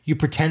sleep. You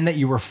pretend that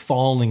you were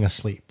falling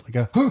asleep.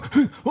 Like, what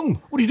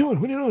are you doing?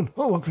 What are you doing?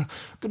 Oh,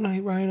 good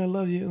night, Ryan. I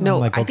love you. No,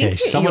 I'm like, okay,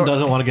 someone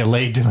doesn't want to get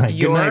laid tonight.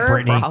 Good night,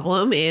 Brittany. Your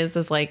problem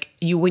is like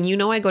when you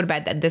know I go to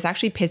bed, this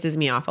actually pisses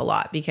me off a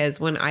lot because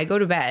when I go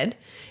to bed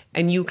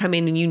and you come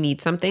in and you need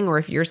something, or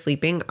if you're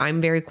sleeping,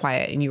 I'm very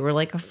quiet and you are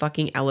like a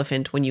fucking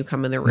elephant when you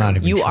come in the room.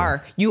 You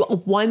are. You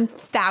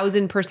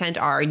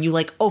 1000% are. And you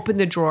like open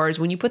the drawers.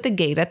 When you put the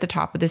gate at the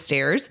top of the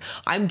stairs,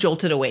 I'm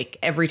jolted awake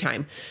every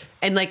time.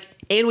 And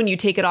when you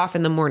take it off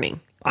in the morning.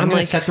 I'm going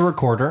to set the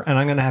recorder and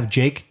I'm going to have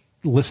Jake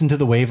listen to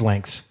the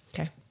wavelengths.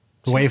 Okay.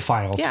 The wave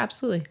files. Yeah,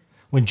 absolutely.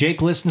 When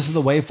Jake listens to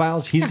the wave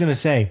files, he's going to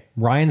say,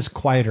 Ryan's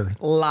quieter.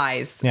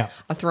 Lies. Yeah.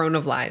 A throne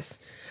of lies.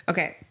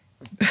 Okay.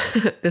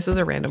 This is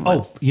a random one.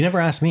 Oh, you never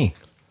asked me.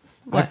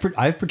 I've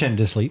pretended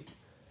to sleep.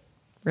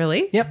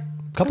 Really? Yep.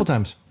 A couple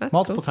times.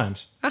 Multiple cool.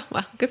 times. Oh,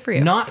 well, good for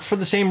you. Not for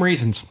the same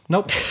reasons.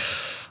 Nope.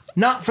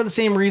 Not for the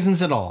same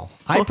reasons at all.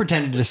 I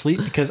pretended to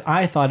sleep because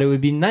I thought it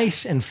would be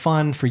nice and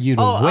fun for you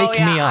to wake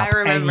me up.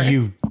 And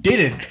you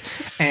didn't.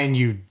 And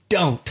you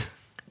don't.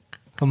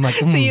 I'm like,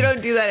 so you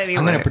don't do that anymore.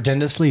 I'm going to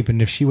pretend to sleep.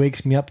 And if she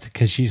wakes me up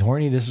because she's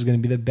horny, this is going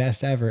to be the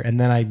best ever. And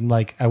then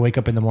I wake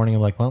up in the morning.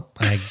 I'm like, well,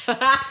 I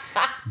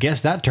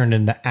guess that turned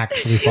into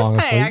actually falling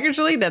asleep. I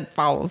actually did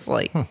fall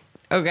asleep.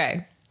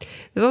 Okay.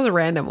 This was a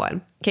random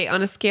one. Okay.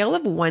 On a scale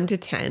of 1 to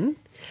 10,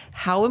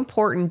 how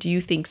important do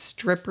you think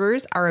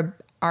strippers are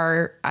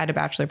at a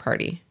bachelor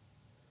party?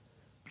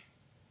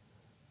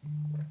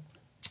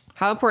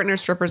 How important are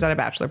strippers at a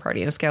bachelor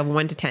party on a scale of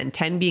 1 to 10?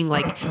 10 being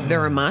like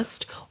they're a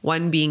must,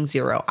 1 being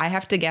 0. I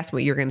have to guess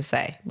what you're going to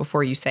say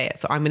before you say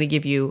it. So I'm going to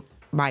give you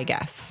my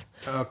guess.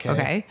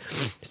 Okay.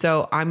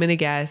 So I'm going to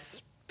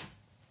guess,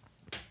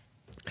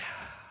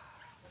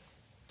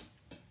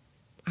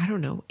 I don't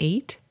know,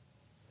 8?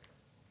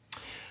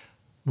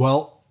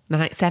 Well,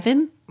 9,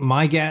 7?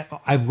 My guess,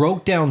 I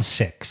wrote down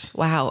 6.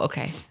 Wow.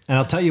 Okay. And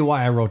I'll tell you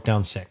why I wrote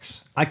down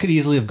 6. I could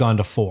easily have gone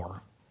to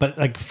 4, but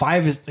like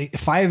 5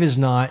 is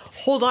not.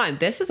 Hold on.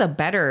 This is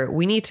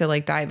we need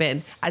to dive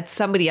in at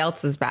somebody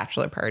else's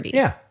bachelor party.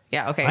 Yeah.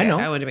 Yeah. Okay. I know.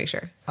 I wanted to make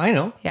sure. I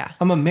know. Yeah.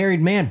 I'm a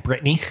married man,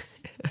 Brittany.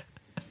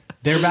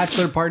 Their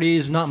bachelor party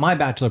is not my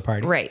bachelor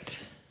party. Right.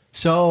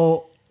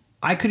 So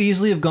I could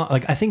easily have gone,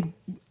 I think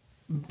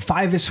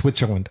 5 is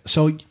Switzerland.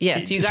 So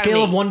yes, you got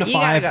scale of 1 to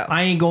 5. Go.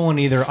 I ain't going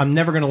either. I'm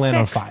never going to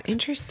land 6. on 5.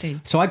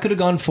 Interesting. So I could have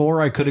gone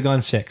 4. I could have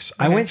gone 6.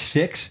 Okay. I went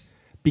 6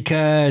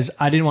 because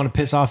I didn't want to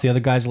piss off the other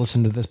guys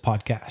listening to this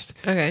podcast.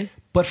 Okay.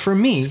 But for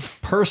me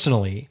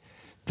personally,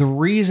 the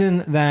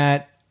reason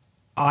that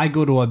I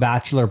go to a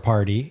bachelor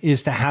party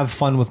is to have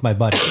fun with my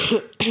buddies.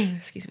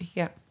 Excuse me.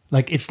 Yeah.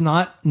 It's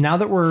not, now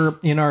that we're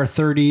in our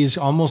 30s,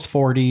 almost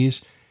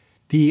 40s,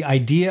 the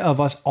idea of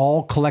us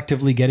all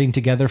collectively getting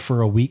together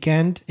for a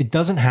weekend, it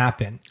doesn't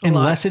happen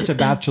unless it's a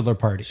bachelor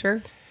party.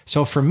 Sure.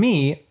 So for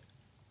me,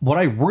 what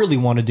I really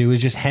want to do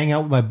is just hang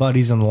out with my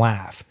buddies and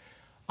laugh.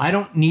 I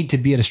don't need to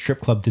be at a strip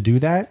club to do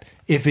that.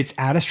 If it's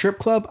at a strip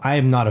club, I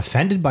am not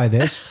offended by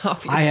this.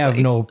 I have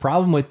no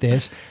problem with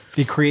this.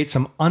 They create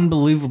some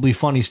unbelievably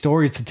funny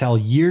stories to tell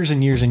years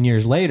and years and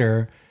years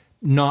later.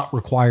 Not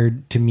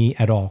required to me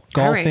at all.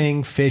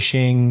 Golfing,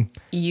 fishing.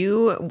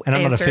 And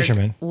I'm not a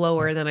fisherman.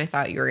 Lower than I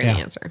thought you were going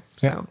to answer.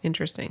 So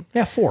interesting.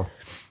 Yeah, 4.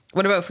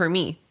 What about for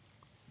me?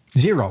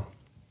 0.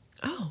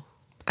 Oh,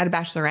 at a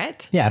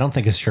bachelorette? Yeah, I don't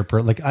think a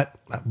stripper.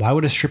 Why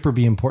would a stripper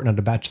be important at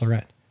a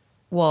bachelorette?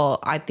 Well,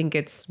 I think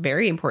it's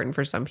very important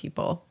for some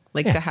people,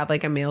 to have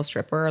a male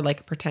stripper or a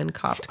pretend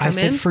cop to come in. I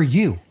said for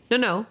you.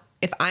 No.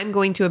 If I'm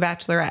going to a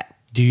bachelorette.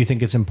 Do you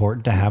think it's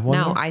important to have one?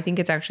 No, I think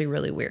it's actually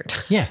really weird.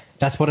 Yeah,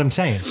 that's what I'm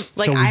saying.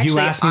 So you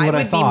asked me what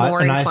I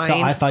thought, and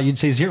I thought you'd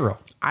say 0.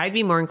 I'd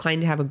be more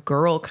inclined to have a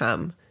girl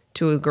come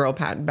to a girl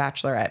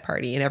bachelorette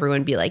party, and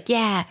everyone be like,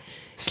 "Yeah,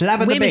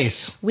 slap in the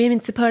base,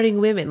 women supporting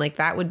women."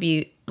 That would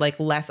be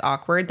less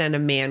awkward than a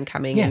man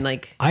coming and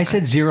I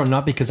said 0,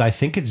 not because I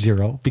think it's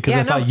 0, because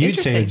I thought you'd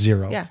say it's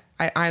 0. Yeah,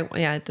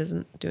 it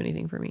doesn't do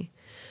anything for me.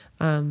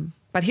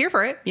 But here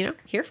for it,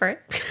 here for it.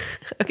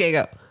 Okay,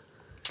 go.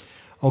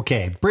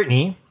 Okay,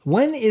 Brittany,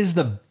 when is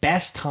the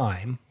best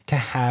time to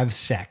have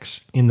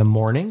sex? In the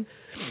morning,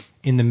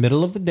 in the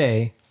middle of the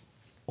day,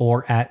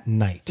 or at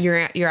night?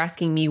 You're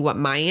asking me what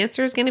my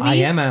answer is going to be? I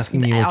am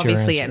asking you what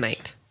obviously your at answer is.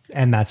 night.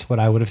 And that's what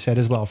I would have said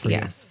as well for you.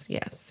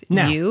 Yes.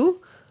 Now, you?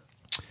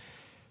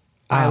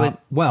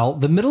 Well,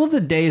 the middle of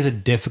the day is a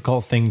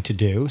difficult thing to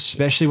do,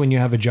 especially when you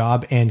have a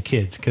job and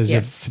kids. Because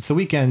if it's the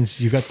weekends,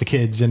 you got the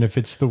kids. And if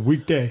it's the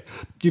weekday,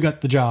 you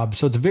got the job.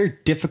 So it's very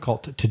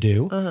difficult to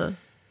do. Uh-huh.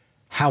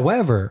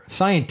 However,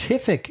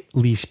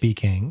 scientifically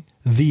speaking,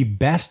 the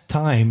best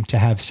time to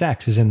have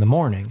sex is in the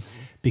morning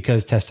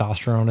because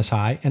testosterone is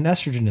high and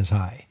estrogen is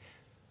high.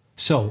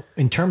 So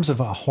in terms of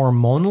a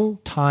hormonal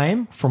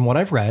time, from what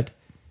I've read,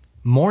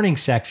 morning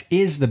sex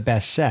is the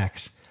best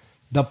sex.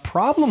 The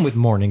problem with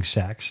morning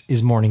sex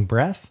is morning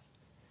breath.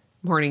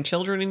 Morning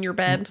children in your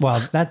bed.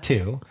 Well, that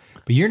too.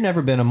 But you've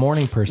never been a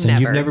morning person.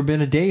 Never. You've never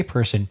been a day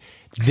person.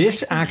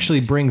 This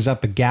actually brings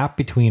up a gap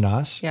between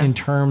us in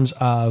terms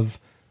of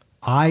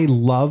I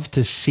love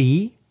to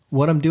see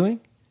what I'm doing.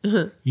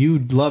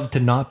 You'd love to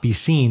not be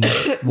seen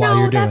while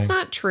you're doing. No, that's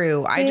not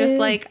true. I just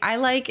I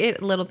like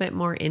it a little bit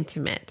more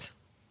intimate.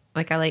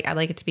 Like I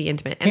like it to be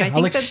intimate. And I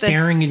think like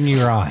staring in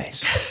your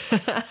eyes.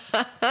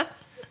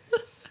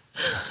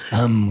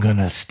 I'm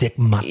gonna stick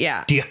my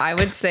dick I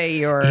would say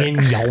you're in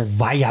your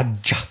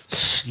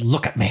vajayjay.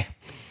 Look at me.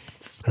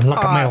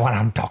 Look at me when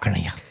I'm talking to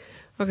you.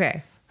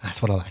 Okay.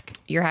 That's what I like.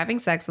 You're having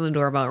sex and the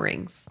doorbell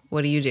rings.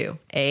 What do?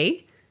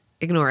 A,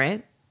 ignore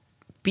it.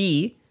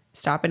 B,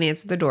 stop and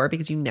answer the door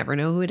because you never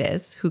know who it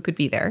is, who could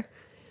be there.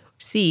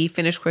 C,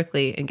 finish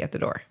quickly and get the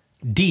door.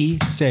 D,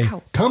 say,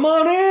 come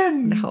on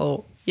in.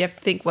 No, you have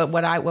to think what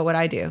would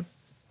I do?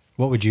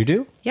 What would you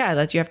do? Yeah,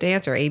 that you have to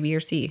answer A, B, or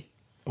C.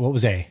 What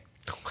was A?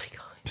 Oh my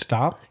God.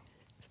 Stop.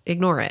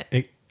 Ignore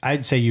it.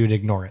 I'd say you would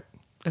ignore it.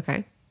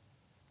 Okay.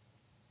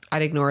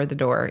 I'd ignore the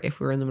door if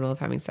we were in the middle of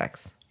having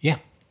sex. Yeah.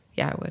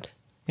 Yeah, I would.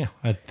 Yeah,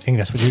 I think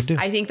that's what you'd do.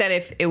 I think that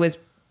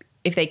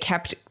if they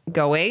kept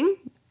going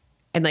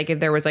and like if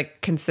there was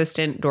like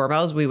consistent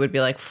doorbells, we would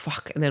be like,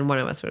 fuck. And then one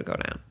of us would go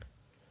down.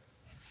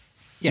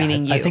 Yeah,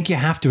 Meaning you. I think you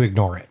have to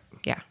ignore it.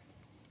 Yeah.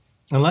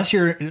 Unless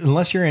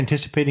you're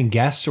anticipating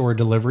guests or a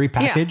delivery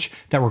package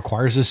that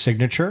requires a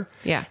signature.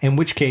 Yeah. In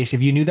which case,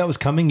 if you knew that was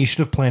coming, you should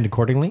have planned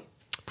accordingly.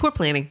 Poor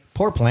planning.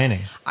 Poor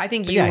planning. I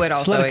think you would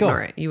also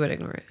ignore it. You would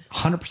ignore it.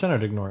 100%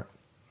 I'd ignore it.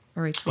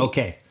 All right, sweet.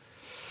 Okay.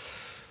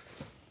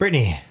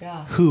 Brittany,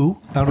 who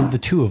out of the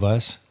two of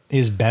us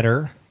is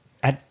better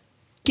at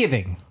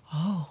giving?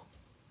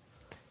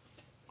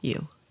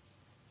 You.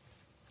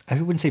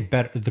 I wouldn't say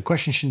better. The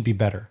question shouldn't be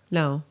better.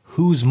 No.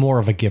 Who's more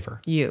of a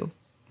giver? You.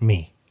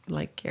 Me.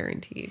 Like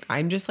guaranteed.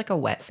 I'm just like a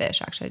wet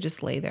fish, actually. I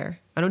just lay there.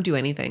 I don't do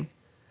anything.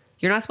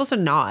 You're not supposed to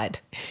nod.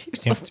 You're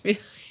supposed to be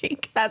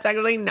like, that's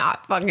actually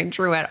not fucking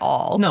true at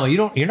all. No, you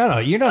don't. You're not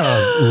a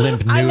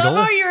limp noodle. I love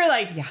how you're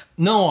like, yeah.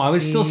 No, I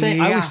was still saying.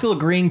 I was still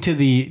agreeing to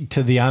the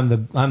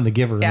I'm the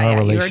giver in our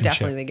relationship. You're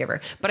definitely the giver.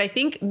 But I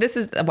think this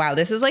is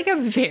like a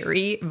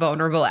very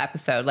vulnerable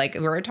episode. Like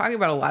we're talking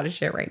about a lot of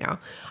shit right now.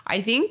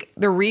 I think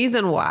the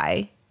reason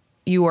why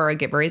you are a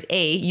giver is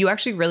A, you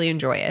actually really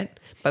enjoy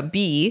it, but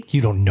B, you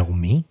don't know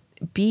me.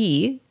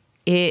 B,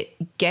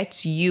 it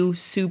gets you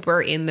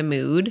super in the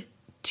mood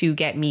to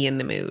get me in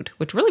the mood,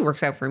 which really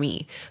works out for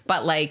me.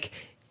 But like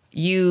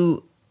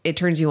it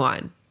turns you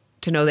on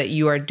to know that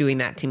you are doing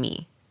that to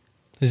me.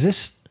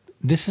 This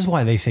is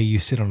why they say you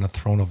sit on a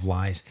throne of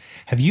lies.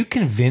 Have you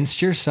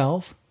convinced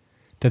yourself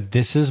that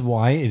this is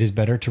why it is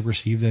better to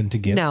receive than to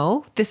give?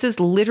 No, this is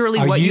literally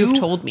what you've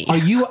told me. Are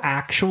you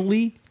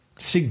actually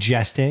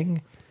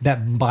suggesting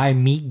that by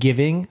me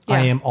giving,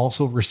 I am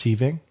also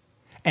receiving?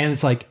 And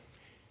it's like,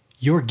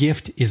 your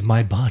gift is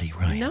my body,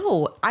 right?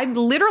 No, I'm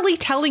literally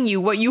telling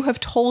you what you have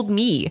told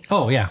me.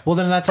 Oh, yeah. Well,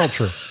 then that's all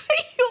true.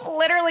 You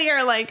literally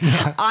are like,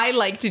 I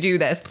like to do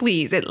this,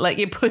 please.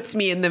 It puts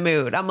me in the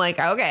mood. I'm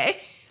like, okay.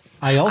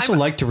 I also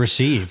like to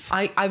receive.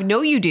 I know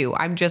you do.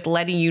 I'm just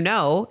letting you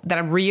know that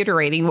I'm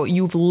reiterating what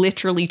you've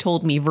literally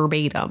told me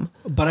verbatim.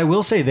 But I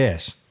will say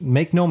this,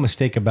 make no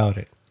mistake about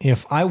it.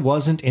 If I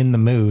wasn't in the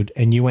mood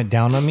and you went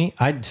down on me,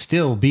 I'd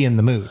still be in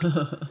the mood.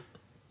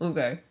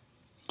 Okay.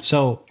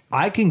 So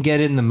I can get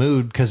in the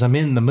mood because I'm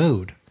in the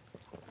mood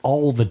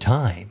all the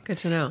time. Good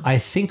to know. I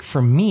think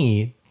for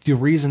me, the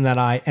reason that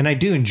I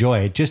do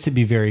enjoy it, just to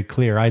be very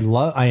clear, I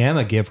am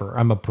a giver.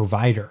 I'm a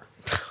provider.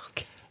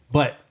 Okay.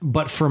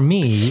 But for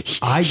me,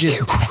 I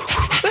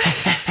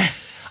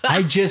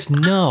just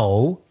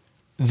know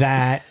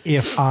that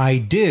if I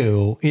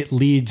do, it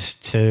leads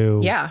to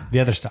the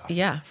other stuff.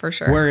 Yeah, for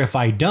sure. Where if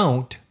I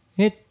don't,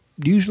 it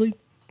usually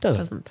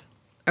doesn't.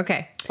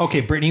 Okay.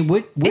 Okay, Brittany,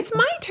 what? It's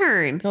my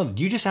turn. No,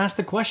 you just asked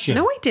the question.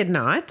 No, I did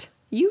not.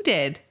 You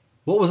did.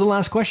 What was the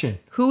last question?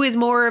 Who is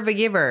more of a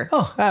giver?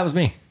 Oh, that was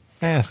me.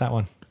 I asked that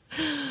one.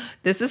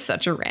 This is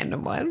such a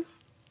random one.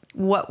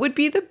 What would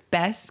be the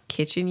best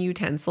kitchen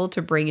utensil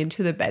to bring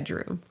into the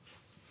bedroom?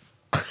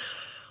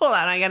 Hold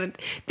on, I got to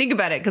think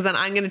about it because then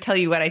I'm going to tell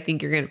you what I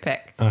think you're going to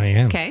pick. I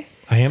am. Okay.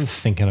 I am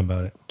thinking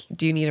about it.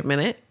 Do you need a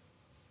minute?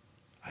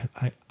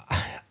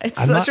 It's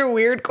I'm such a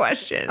weird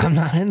question. I'm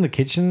not in the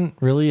kitchen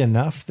really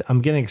enough.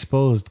 I'm getting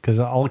exposed because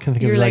all I can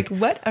think of is like,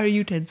 what are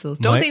utensils?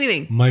 Don't say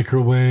anything.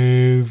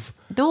 Microwave.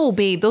 No,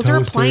 babe, those toaster.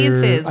 are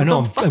appliances. I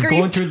know. What the I'm fuck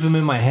going through them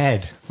in my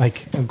head.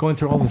 Like I'm going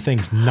through all the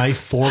things: knife,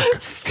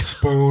 fork,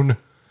 spoon.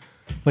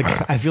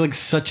 Like I feel like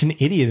such an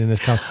idiot in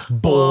this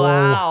bowl.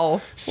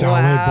 Wow.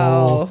 Salad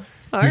bowl.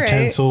 All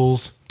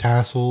utensils,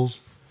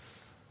 tassels.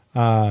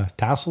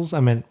 Tassels. I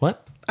meant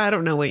what? I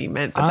don't know what you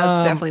meant, but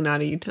that's definitely not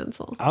a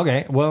utensil.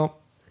 Okay, well.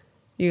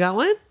 You got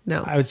one?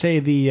 No. I would say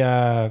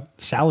the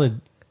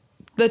salad.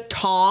 The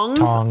tongs?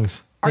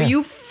 Tongs. Are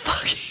you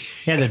fucking...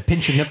 Yeah, that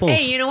pinch your nipples.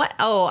 Hey, you know what?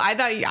 Oh, I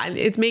thought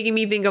it's making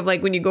me think of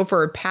like when you go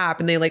for a pap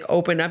and they like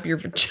open up your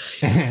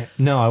vagina.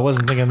 No, I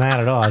wasn't thinking that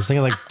at all. I was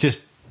thinking like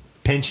just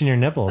pinching your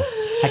nipples.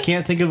 I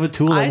can't think of a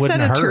tool that wouldn't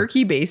hurt. I said a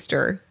turkey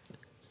baster.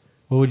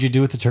 What would you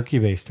do with the turkey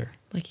baster?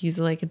 Like use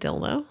it like a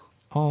dildo?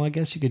 oh, I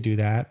guess you could do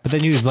that. But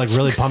then you like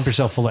really pump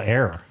yourself full of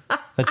air.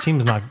 That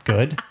seems not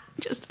good.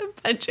 Just a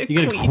bunch of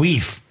You gotta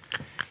queef.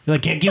 You're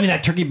like, yeah, give me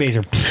that turkey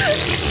baster.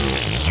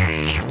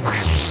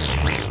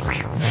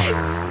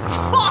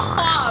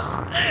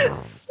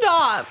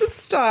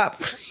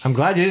 Stop. I'm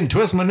glad you didn't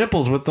twist my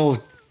nipples with those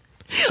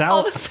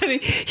All of a sudden.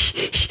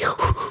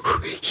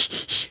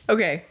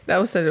 Okay, that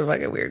was such a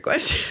fucking weird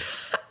question.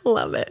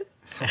 Love it.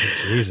 Oh,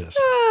 Jesus.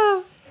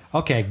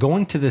 Okay,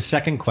 going to the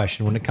second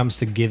question when it comes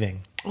to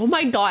giving. Oh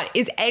my God.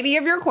 Is any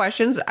of your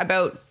questions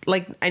about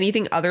like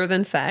anything other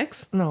than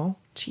sex? No.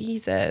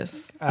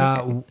 Jesus.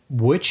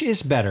 Which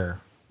is better?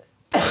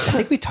 I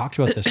think we talked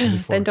about this one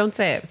before. Then don't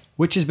say it.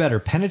 Which is better,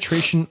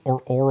 penetration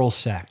or oral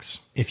sex,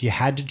 if you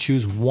had to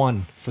choose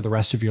one for the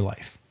rest of your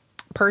life?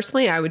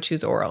 Personally, I would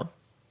choose oral.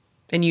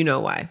 And you know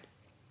why.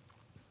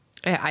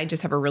 I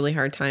just have a really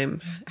hard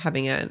time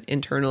having an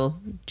internal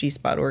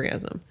G-spot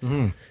orgasm.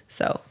 Mm-hmm.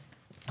 So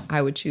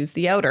I would choose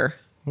the outer.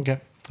 Okay.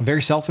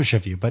 Very selfish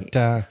of you, but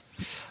I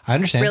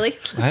understand. Really?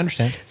 I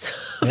understand.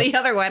 The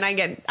other one,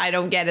 I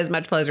don't get as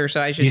much pleasure,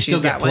 so I should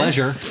choose that one. You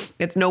still get pleasure.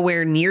 It's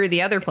nowhere near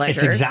the other pleasure.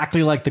 It's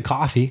exactly like the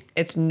coffee.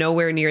 It's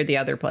nowhere near the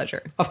other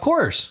pleasure. Of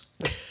course.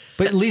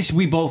 But at least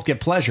we both get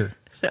pleasure.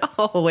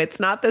 No, it's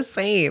not the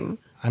same.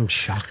 I'm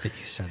shocked that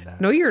you said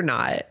that. No, you're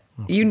not.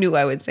 Okay. You knew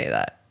I would say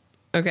that.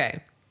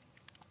 Okay.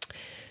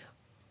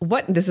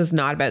 This is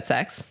not about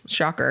sex.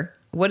 Shocker.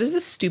 What is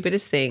the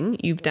stupidest thing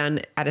you've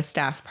done at a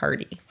staff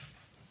party?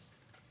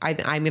 I'm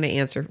going to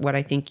answer what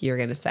I think you're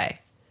going to say.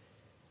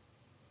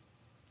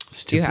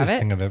 Stupidest Do you have it?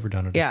 thing I've ever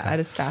done at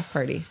a staff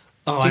party.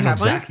 Oh, Do you I know have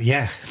exactly. One?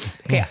 Yeah.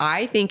 Okay, yeah.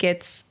 I think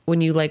it's when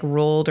you like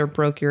rolled or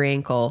broke your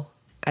ankle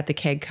at the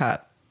keg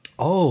cup.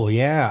 Oh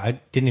yeah, I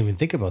didn't even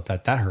think about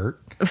that. That hurt.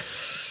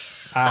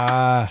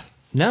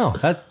 No,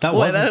 that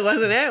wasn't. That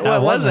wasn't it.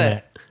 What was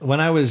it?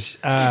 When I was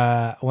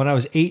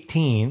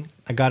 18,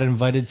 I got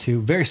invited to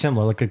very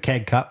similar, like a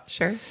keg cup.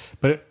 Sure.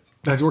 But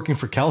I was working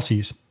for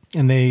Kelsey's,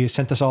 and they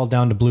sent us all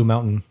down to Blue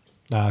Mountain,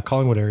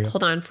 Collingwood area.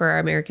 Hold on, for our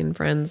American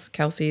friends,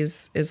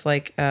 Kelsey's is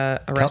like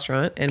a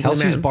restaurant, and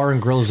Kelsey's Bar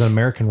and Grill is an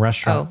American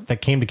restaurant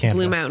that came to Canada.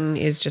 Blue Mountain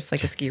is just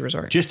like a ski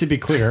resort. Just to be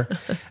clear.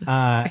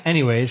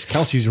 Anyways,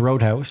 Kelsey's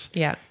Roadhouse.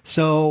 Yeah.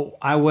 So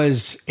I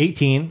was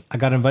 18. I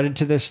got invited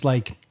to this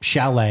like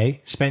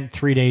chalet, spent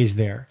 3 days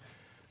there.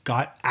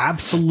 Got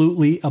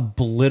absolutely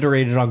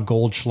obliterated on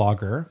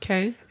Goldschlager.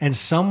 Okay. And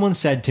someone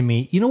said to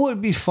me, you know what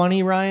would be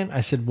funny, Ryan?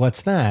 I said,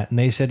 what's that? And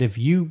they said, if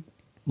you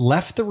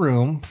left the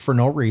room for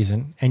no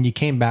reason and you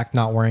came back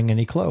not wearing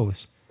any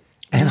clothes.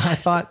 And I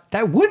thought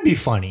that would be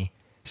funny.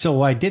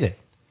 So I did it.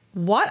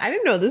 What? I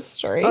didn't know this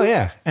story. Oh,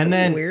 yeah. And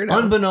then weirdo.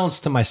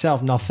 Unbeknownst to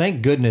myself, now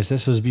thank goodness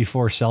this was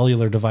before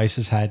cellular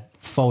devices had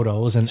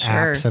photos and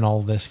apps and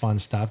all this fun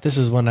stuff. This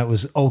is when it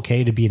was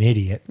okay to be an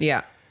idiot.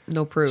 Yeah.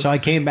 No proof. So I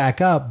came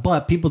back up,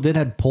 but people did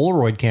have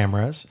Polaroid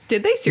cameras.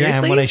 Did they seriously? Yeah,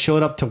 and when I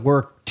showed up to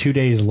work 2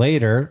 days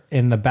later,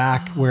 in the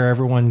back where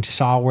everyone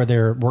saw where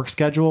their work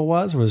schedule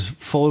was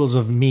photos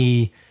of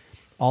me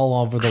all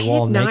over the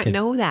wall naked. I did not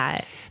know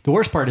that. The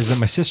worst part is that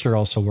my sister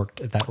also worked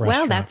at that restaurant.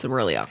 Well, that's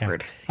really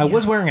awkward. Yeah. I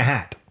was wearing a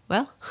hat.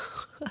 Well,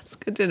 that's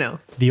good to know.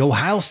 The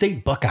Ohio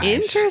State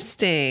Buckeyes.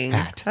 Interesting.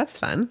 Hat. That's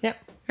fun. Yeah.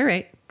 All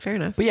right. Fair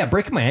enough. But yeah,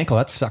 breaking my ankle,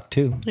 that sucked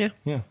too. Yeah.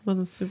 Yeah.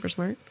 Wasn't super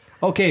smart.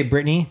 Okay,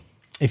 Brittany.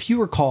 If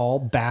you recall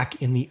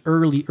back in the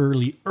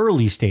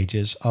early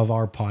stages of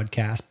our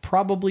podcast,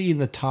 probably in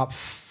the top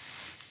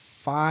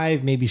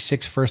 5, maybe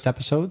 6 first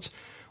episodes,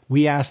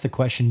 we asked the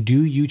question,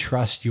 do you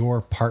trust your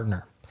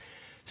partner?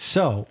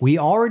 So we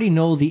already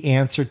know the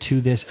answer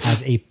to this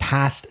as a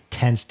past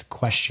tense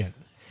question.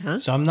 Huh?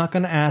 So I'm not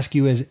going to ask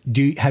you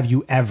have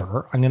you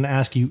ever? I'm going to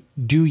ask you,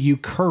 do you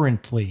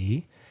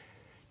currently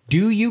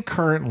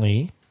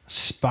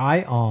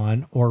spy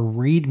on or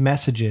read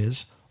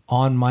messages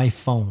on my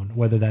phone,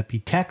 whether that be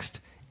text,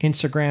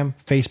 Instagram,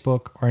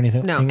 Facebook, or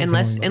anything? No,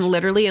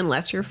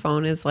 unless your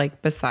phone is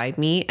like beside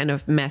me and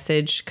a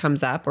message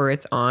comes up or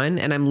it's on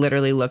and I'm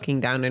literally looking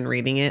down and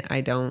reading it,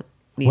 I don't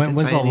need to. When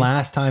was the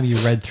last time you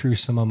read through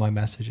some of my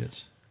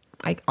messages?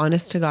 I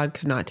honest to God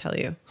could not tell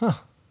you. Huh.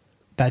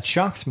 That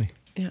shocks me.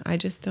 Yeah, I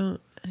just don't.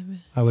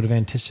 I would have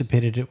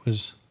anticipated it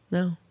was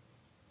no,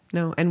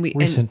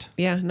 recent.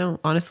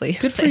 Honestly,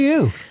 good for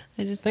you.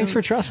 Thanks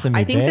for trusting me.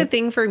 I think the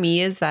thing for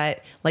me is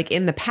that, like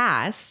in the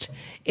past,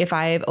 if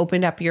I've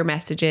opened up your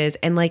messages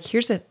and like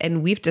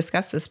and we've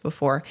discussed this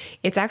before,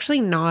 it's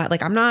actually not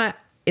like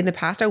in the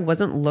past I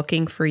wasn't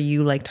looking for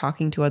you like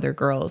talking to other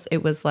girls.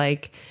 It was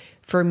like,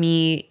 for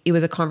me, it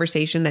was a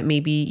conversation that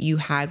maybe you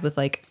had with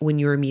like when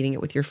you were meeting it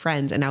with your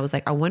friends, and I was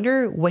like, I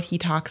wonder what he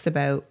talks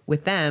about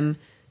with them.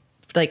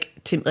 Like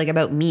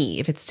about me,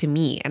 if it's to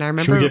me. And I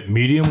remember, should we get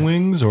medium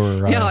wings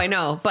or no, I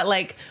know, but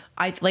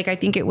I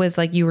think it was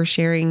like you were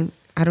sharing.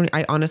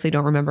 I honestly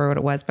don't remember what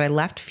it was, but I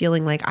left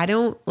feeling like I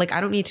don't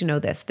need to know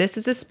this. This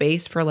is a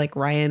space for like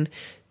Ryan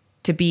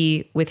to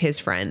be with his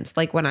friends.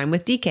 Like when I'm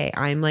with DK,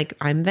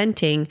 I'm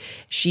venting.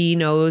 She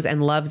knows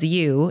and loves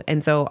you.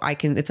 And so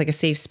it's like a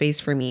safe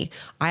space for me.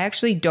 I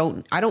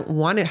don't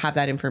want to have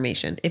that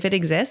information if it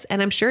exists.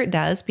 And I'm sure it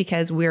does,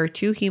 because we're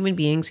two human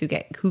beings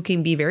who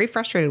can be very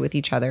frustrated with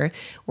each other.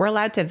 We're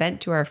allowed to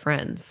vent to our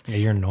friends. Yeah,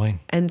 you're annoying.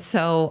 And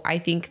so I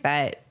think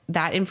that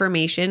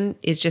information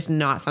is just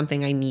not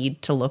something I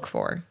need to look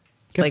for.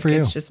 Good for you.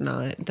 It's just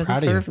not, it doesn't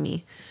serve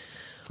me.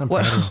 I'm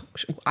going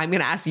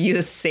to ask you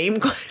the same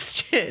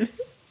question.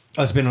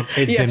 Oh, it's been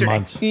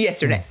months.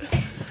 Yesterday.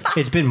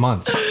 It's been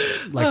months.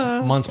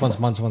 Like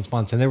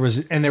months. And there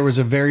was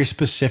a very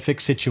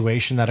specific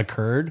situation that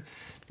occurred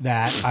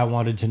that I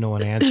wanted to know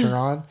an answer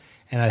on.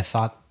 And I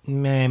thought,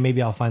 man,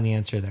 maybe I'll find the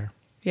answer there.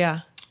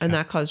 Yeah. And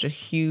that caused a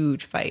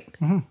huge fight.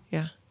 Mm-hmm.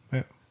 Yeah.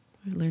 I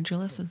learned your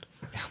lesson.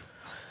 Yeah.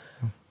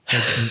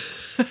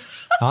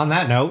 On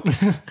that note.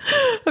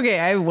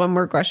 Okay, I have one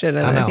more question,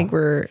 and I think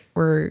we're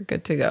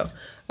good to go.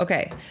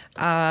 Okay.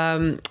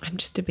 I'm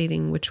just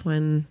debating which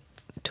one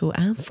to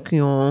ask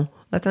you.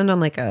 Let's end on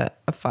like a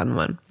fun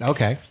one.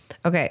 Okay.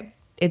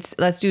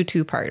 Let's do a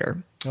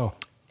two-parter. Oh.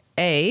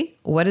 A,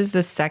 what is the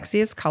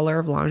sexiest color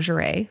of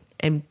lingerie?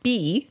 And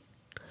B,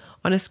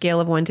 on a scale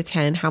of 1 to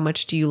 10, how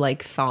much do you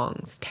like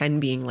thongs? 10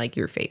 being like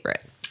your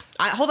favorite.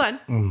 Hold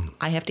on.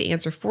 I have to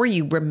answer for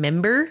you.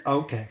 Remember?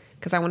 Okay.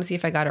 Because I want to see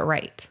if I got it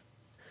right.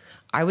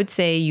 I would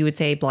say you would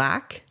say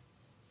black.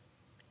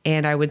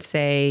 And I would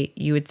say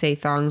you would say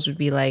thongs would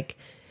be like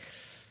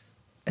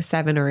a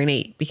 7 or an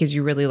 8 because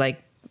you really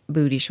like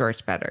booty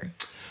shorts better.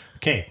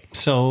 Okay.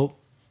 So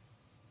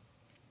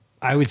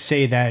I would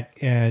say that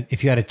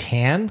if you had a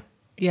tan,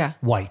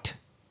 white.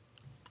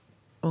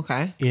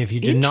 Okay. If you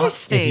did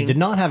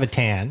not have a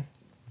tan,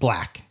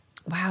 black.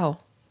 Wow.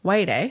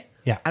 White, eh?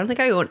 Yeah. I don't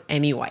think I own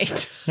any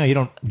white. No, you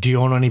don't. Do you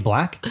own any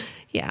black?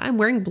 Yeah, I'm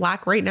wearing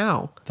black right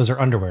now. Those are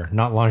underwear,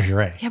 not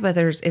lingerie. Yeah, but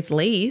it's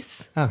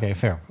lace. Okay,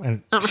 fair.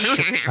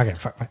 Okay,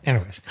 fine.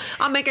 Anyways,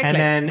 I'll make it. And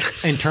then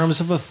in terms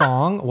of a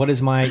thong, what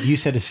is my? You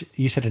said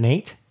an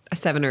 8. A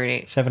 7 or an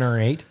 8. 7 or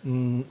an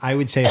 8. I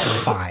would say a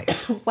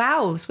 5.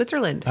 Wow,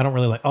 Switzerland. I don't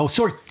really like. Oh,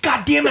 sorry.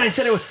 God damn it! I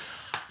said it.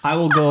 I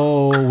will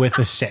go with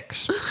a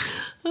 6.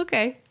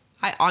 Okay.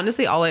 I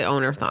honestly, all I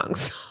own are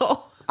thongs.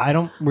 So. I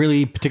don't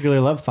really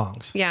particularly love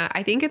thongs. Yeah,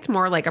 I think it's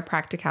more like a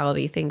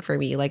practicality thing for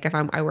me. Like if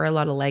I wear a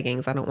lot of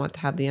leggings, I don't want to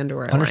have the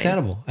underwear.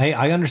 Understandable.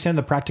 I understand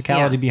the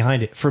practicality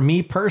behind it. For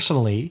me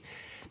personally,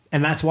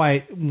 and that's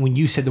why when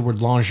you said the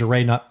word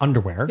lingerie, not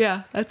underwear.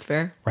 Yeah, that's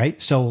fair.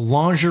 Right? So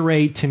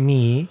lingerie to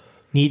me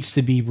needs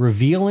to be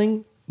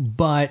revealing,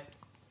 but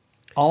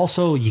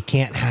also you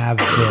can't have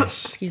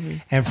this. Excuse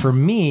me. And for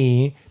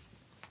me,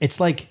 it's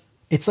like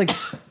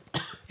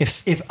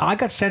if I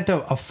got sent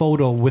a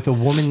photo with a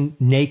woman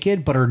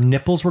naked, but her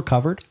nipples were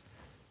covered,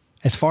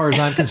 as far as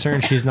I'm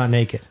concerned, she's not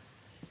naked.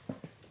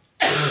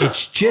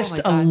 It's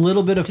just a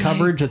little bit of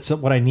coverage. That's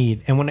what I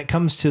need. And when it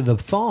comes to the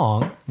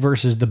thong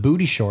versus the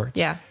booty shorts,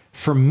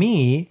 for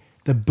me,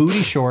 the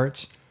booty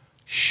shorts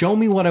show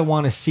me what I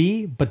want to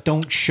see, but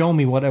don't show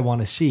me what I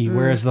want to see.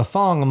 Whereas the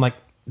thong, I'm like,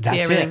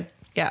 that's it.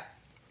 Yeah.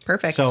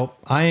 Perfect. So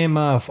I'm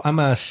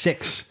a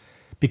 6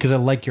 because I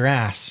like your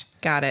ass.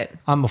 Got it.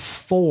 I'm a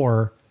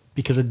 4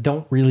 because I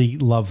don't really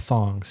love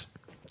thongs.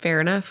 Fair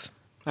enough.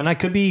 And I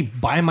could be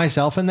by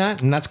myself in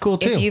that, and that's cool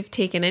too. If you've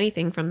taken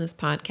anything from this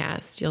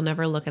podcast, you'll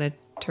never look at a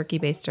turkey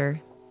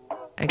baster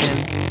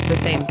again the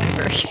same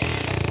ever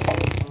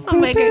again. I'll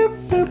make it.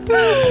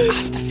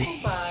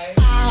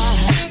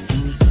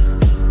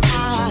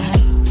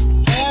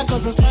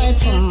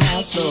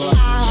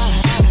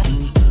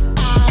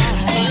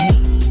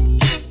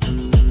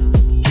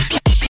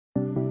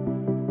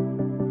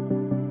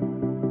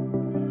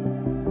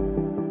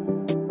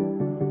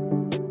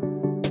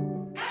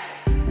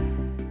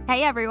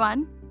 Hey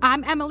everyone,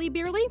 I'm Emily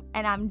Beerley.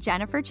 And I'm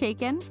Jennifer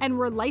Chaikin. And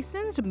we're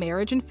licensed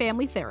marriage and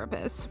family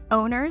therapists,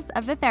 owners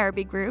of the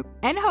Therapy Group,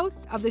 and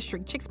hosts of the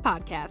Shrink Chicks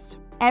podcast.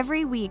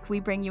 Every week we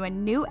bring you a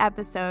new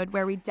episode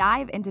where we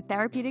dive into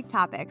therapeutic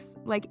topics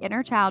like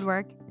inner child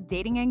work,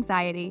 dating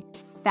anxiety,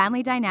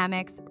 family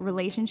dynamics,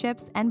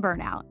 relationships, and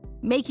burnout.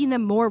 Making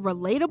them more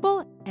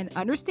relatable and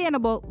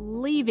understandable,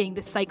 leaving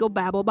the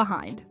psychobabble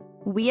behind.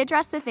 We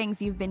address the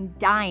things you've been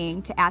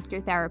dying to ask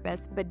your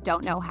therapist but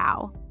don't know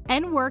how.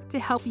 And work to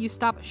help you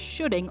stop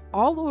shooting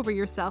all over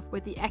yourself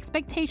with the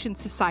expectations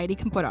society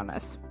can put on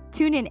us.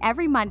 Tune in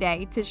every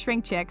Monday to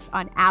Shrink Chicks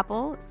on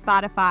Apple,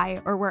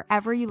 Spotify, or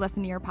wherever you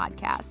listen to your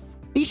podcasts.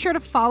 Be sure to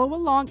follow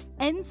along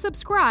and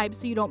subscribe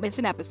so you don't miss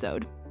an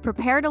episode.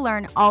 Prepare to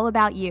learn all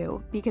about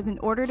you, because in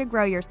order to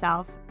grow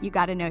yourself, you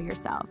got to know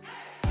yourself.